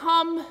us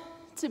come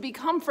to be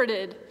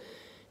comforted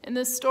in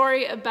the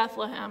story of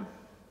Bethlehem.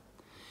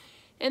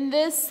 In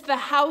this, the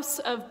house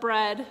of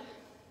bread,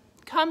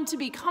 come to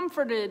be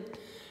comforted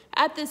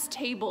at this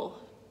table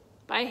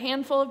by a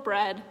handful of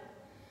bread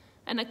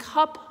and a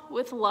cup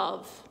with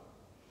love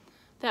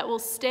that will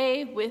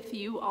stay with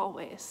you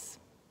always.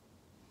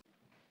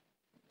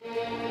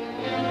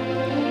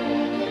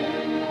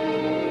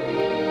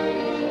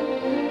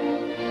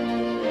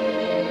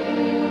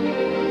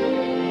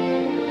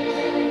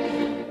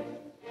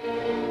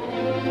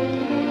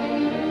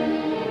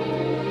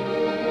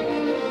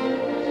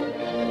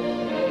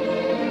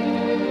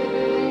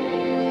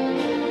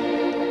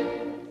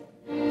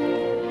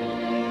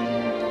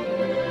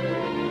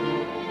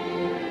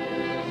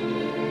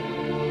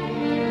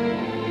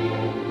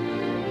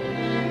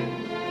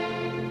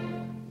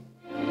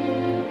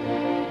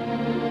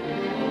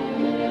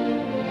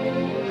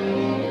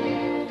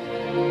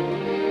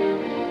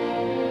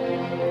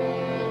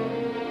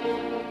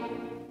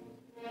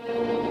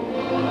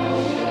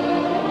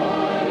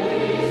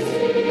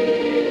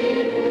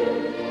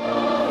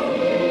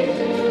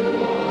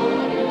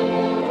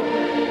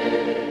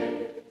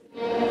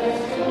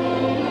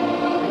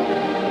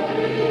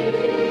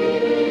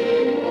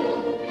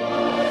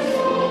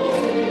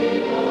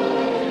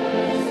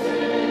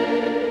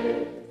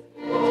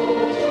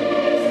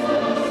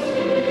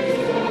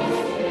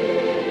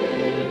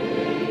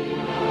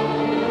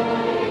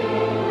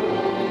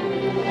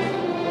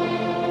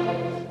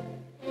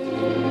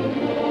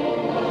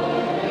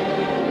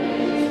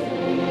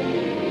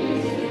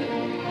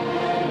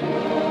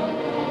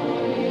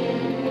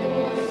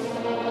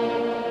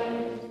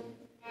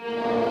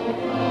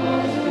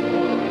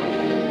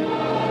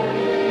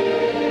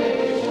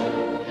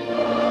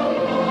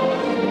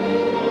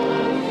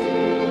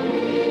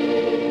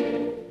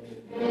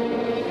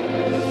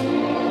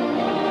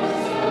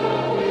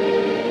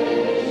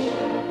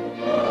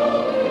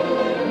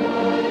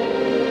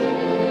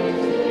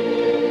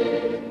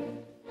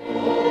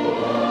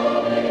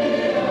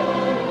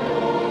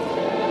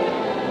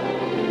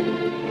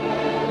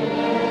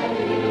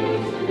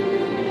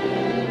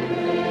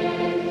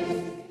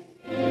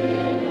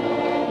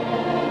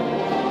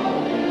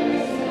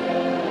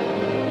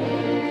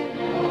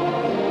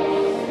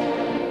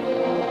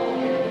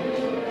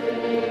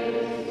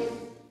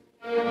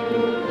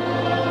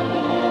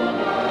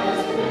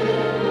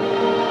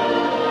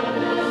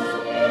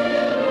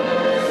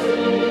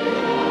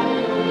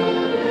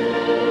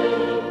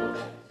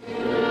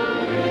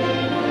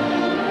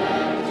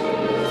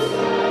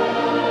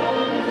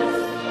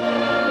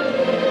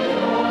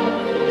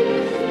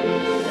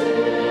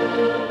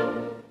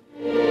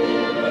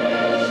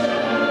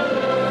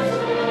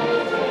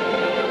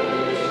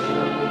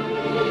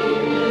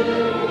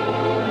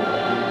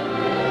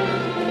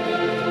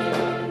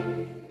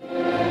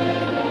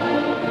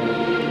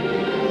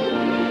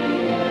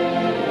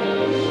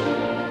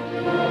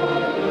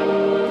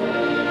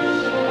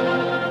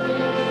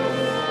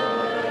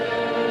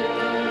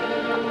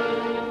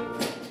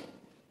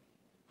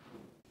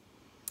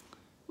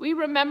 We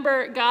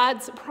remember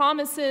God's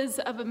promises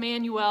of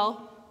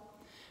Emmanuel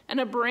and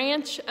a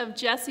branch of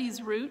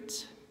Jesse's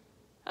root,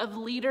 of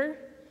leader,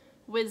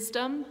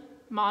 wisdom,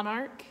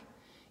 monarch,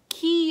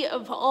 key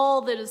of all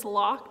that is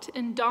locked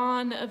and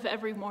dawn of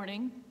every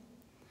morning.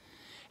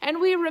 And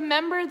we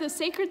remember the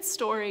sacred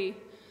story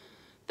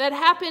that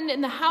happened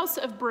in the house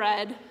of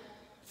bread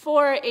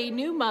for a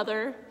new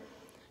mother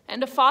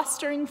and a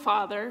fostering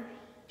father,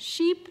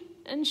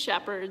 sheep and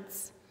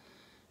shepherds,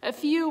 a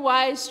few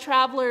wise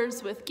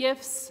travelers with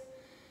gifts,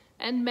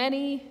 and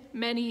many,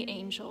 many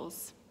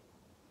angels.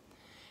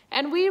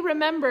 And we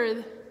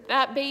remember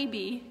that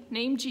baby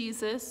named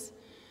Jesus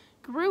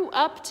grew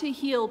up to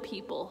heal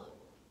people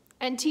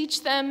and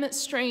teach them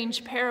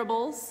strange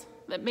parables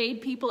that made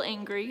people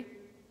angry.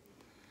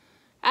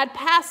 At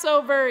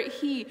Passover,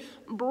 he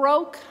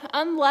broke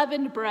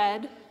unleavened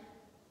bread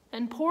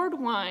and poured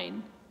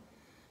wine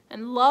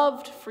and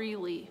loved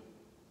freely.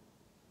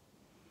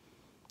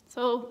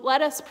 So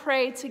let us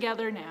pray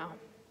together now.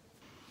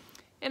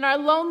 In our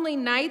lonely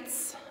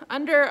nights,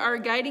 under our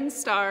guiding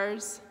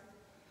stars,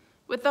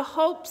 with the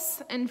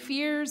hopes and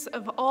fears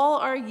of all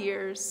our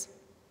years,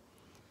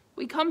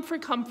 we come for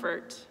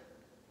comfort,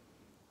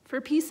 for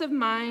peace of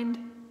mind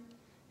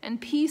and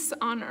peace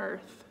on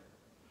earth,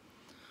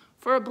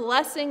 for a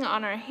blessing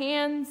on our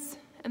hands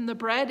and the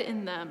bread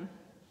in them,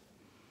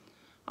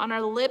 on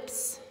our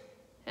lips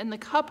and the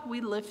cup we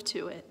lift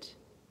to it.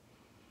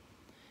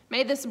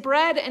 May this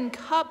bread and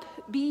cup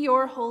be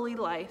your holy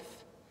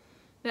life,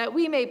 that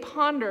we may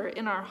ponder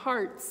in our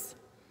hearts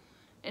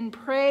and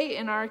pray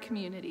in our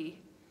community.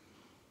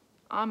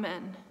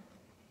 Amen.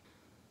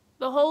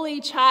 The Holy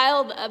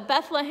Child of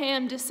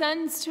Bethlehem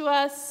descends to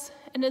us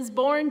and is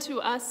born to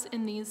us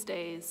in these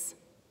days.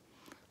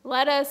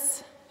 Let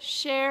us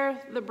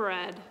share the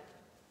bread.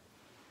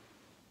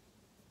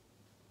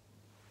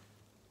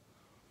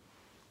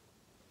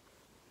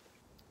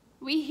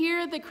 We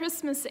hear the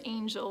Christmas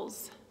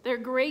angels, their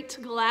great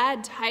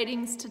glad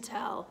tidings to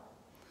tell.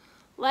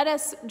 Let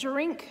us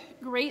drink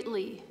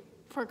greatly,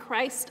 for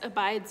Christ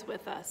abides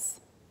with us.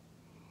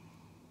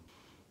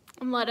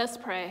 And let us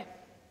pray.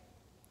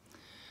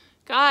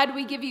 God,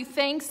 we give you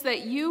thanks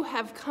that you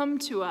have come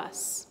to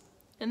us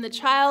in the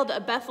child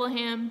of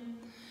Bethlehem,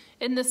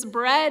 in this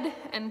bread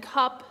and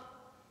cup,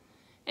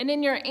 and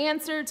in your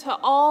answer to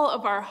all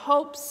of our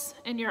hopes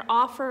and your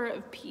offer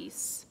of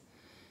peace,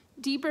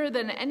 deeper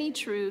than any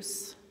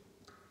truce,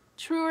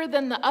 truer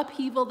than the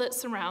upheaval that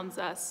surrounds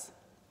us.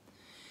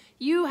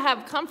 You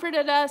have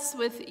comforted us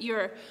with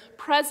your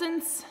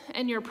presence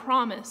and your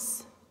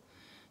promise,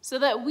 so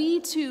that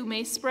we too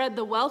may spread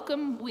the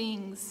welcome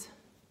wings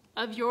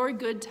of your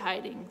good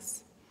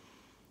tidings.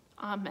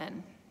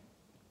 Amen.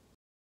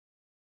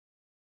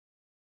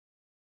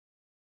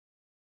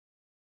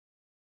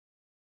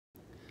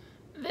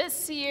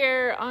 This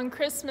year on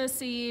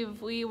Christmas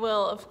Eve, we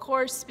will of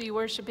course be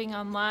worshiping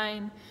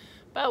online,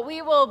 but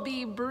we will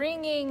be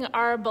bringing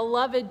our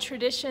beloved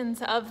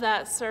traditions of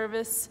that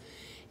service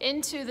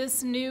into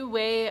this new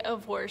way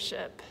of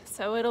worship.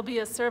 So it'll be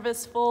a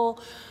service full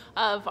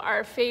of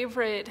our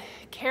favorite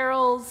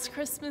carols,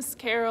 Christmas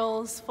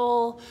carols,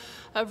 full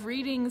of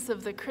readings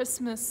of the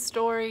Christmas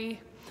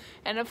story,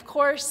 and of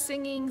course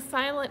singing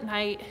Silent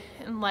Night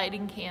and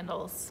lighting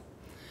candles.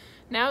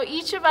 Now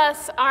each of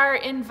us are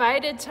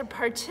invited to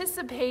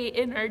participate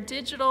in our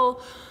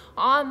digital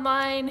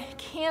online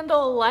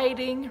candle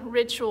lighting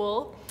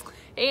ritual,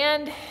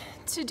 and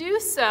to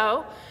do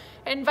so,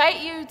 I invite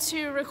you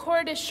to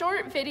record a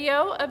short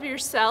video of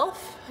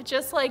yourself,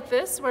 just like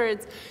this, where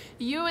it's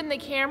you and the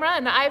camera,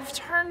 and I've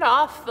turned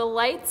off the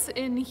lights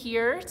in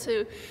here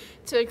to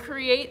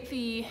create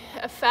the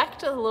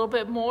effect a little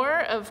bit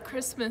more of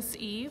Christmas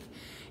Eve.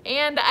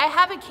 And I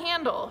have a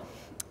candle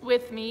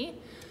with me,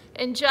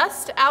 and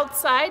just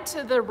outside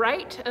to the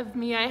right of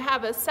me, I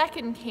have a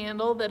second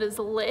candle that is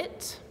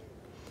lit.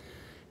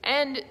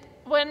 And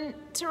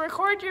to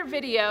record your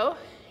video,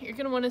 you're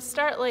gonna wanna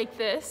start like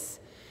this.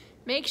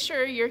 Make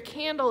sure your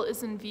candle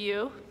is in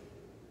view,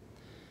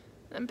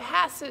 then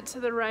pass it to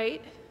the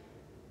right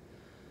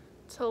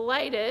to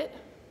light it,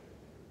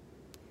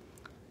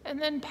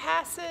 and then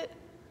pass it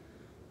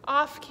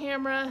off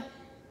camera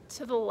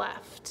to the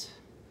left,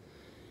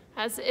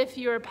 as if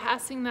you are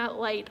passing that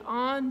light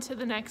on to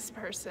the next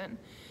person.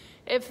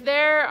 If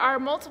there are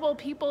multiple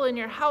people in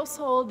your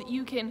household,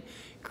 you can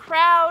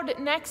crowd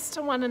next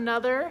to one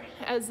another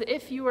as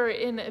if you were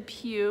in a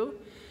pew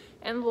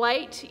and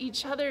light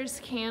each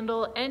other's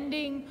candle,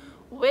 ending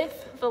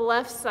with the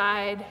left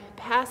side,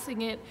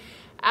 passing it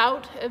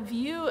out of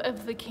view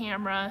of the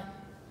camera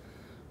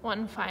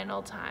one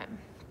final time.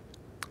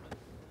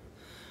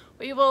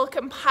 We will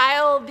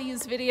compile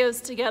these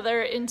videos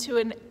together into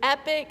an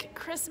epic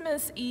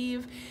Christmas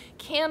Eve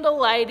candle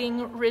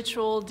lighting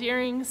ritual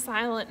during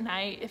Silent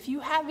Night. If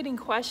you have any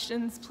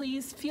questions,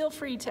 please feel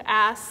free to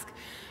ask.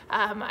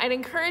 I'd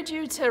encourage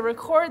you to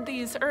record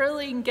these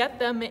early and get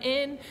them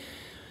in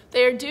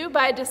They are due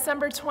by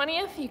December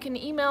 20th. You can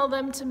email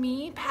them to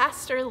me,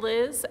 Pastor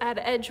Liz at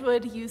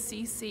Edgewood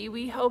UCC.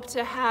 We hope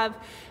to have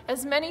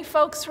as many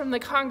folks from the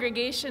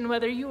congregation,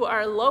 whether you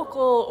are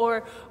local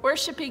or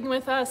worshiping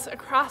with us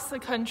across the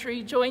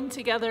country, join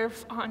together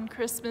on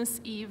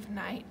Christmas Eve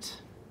night.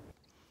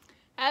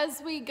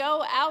 As we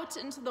go out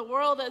into the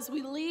world, as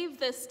we leave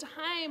this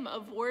time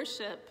of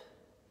worship,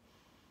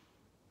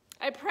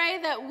 I pray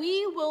that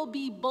we will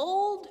be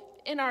bold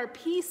in our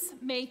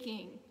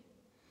peacemaking,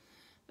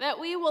 that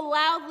we will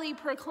loudly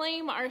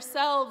proclaim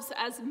ourselves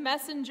as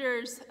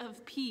messengers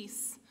of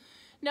peace,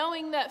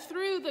 knowing that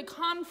through the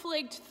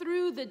conflict,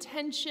 through the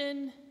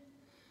tension,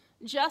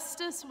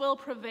 justice will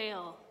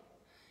prevail.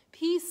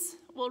 Peace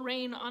will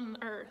reign on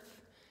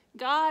earth.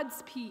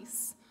 God's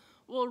peace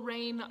will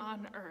reign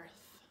on earth.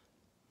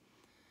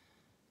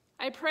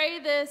 I pray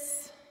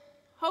this,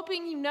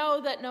 hoping you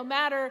know that no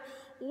matter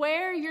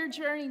where your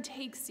journey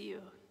takes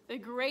you, the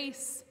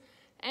grace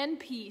and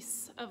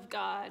peace of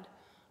God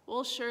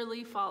will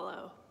surely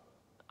follow.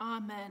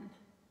 Amen.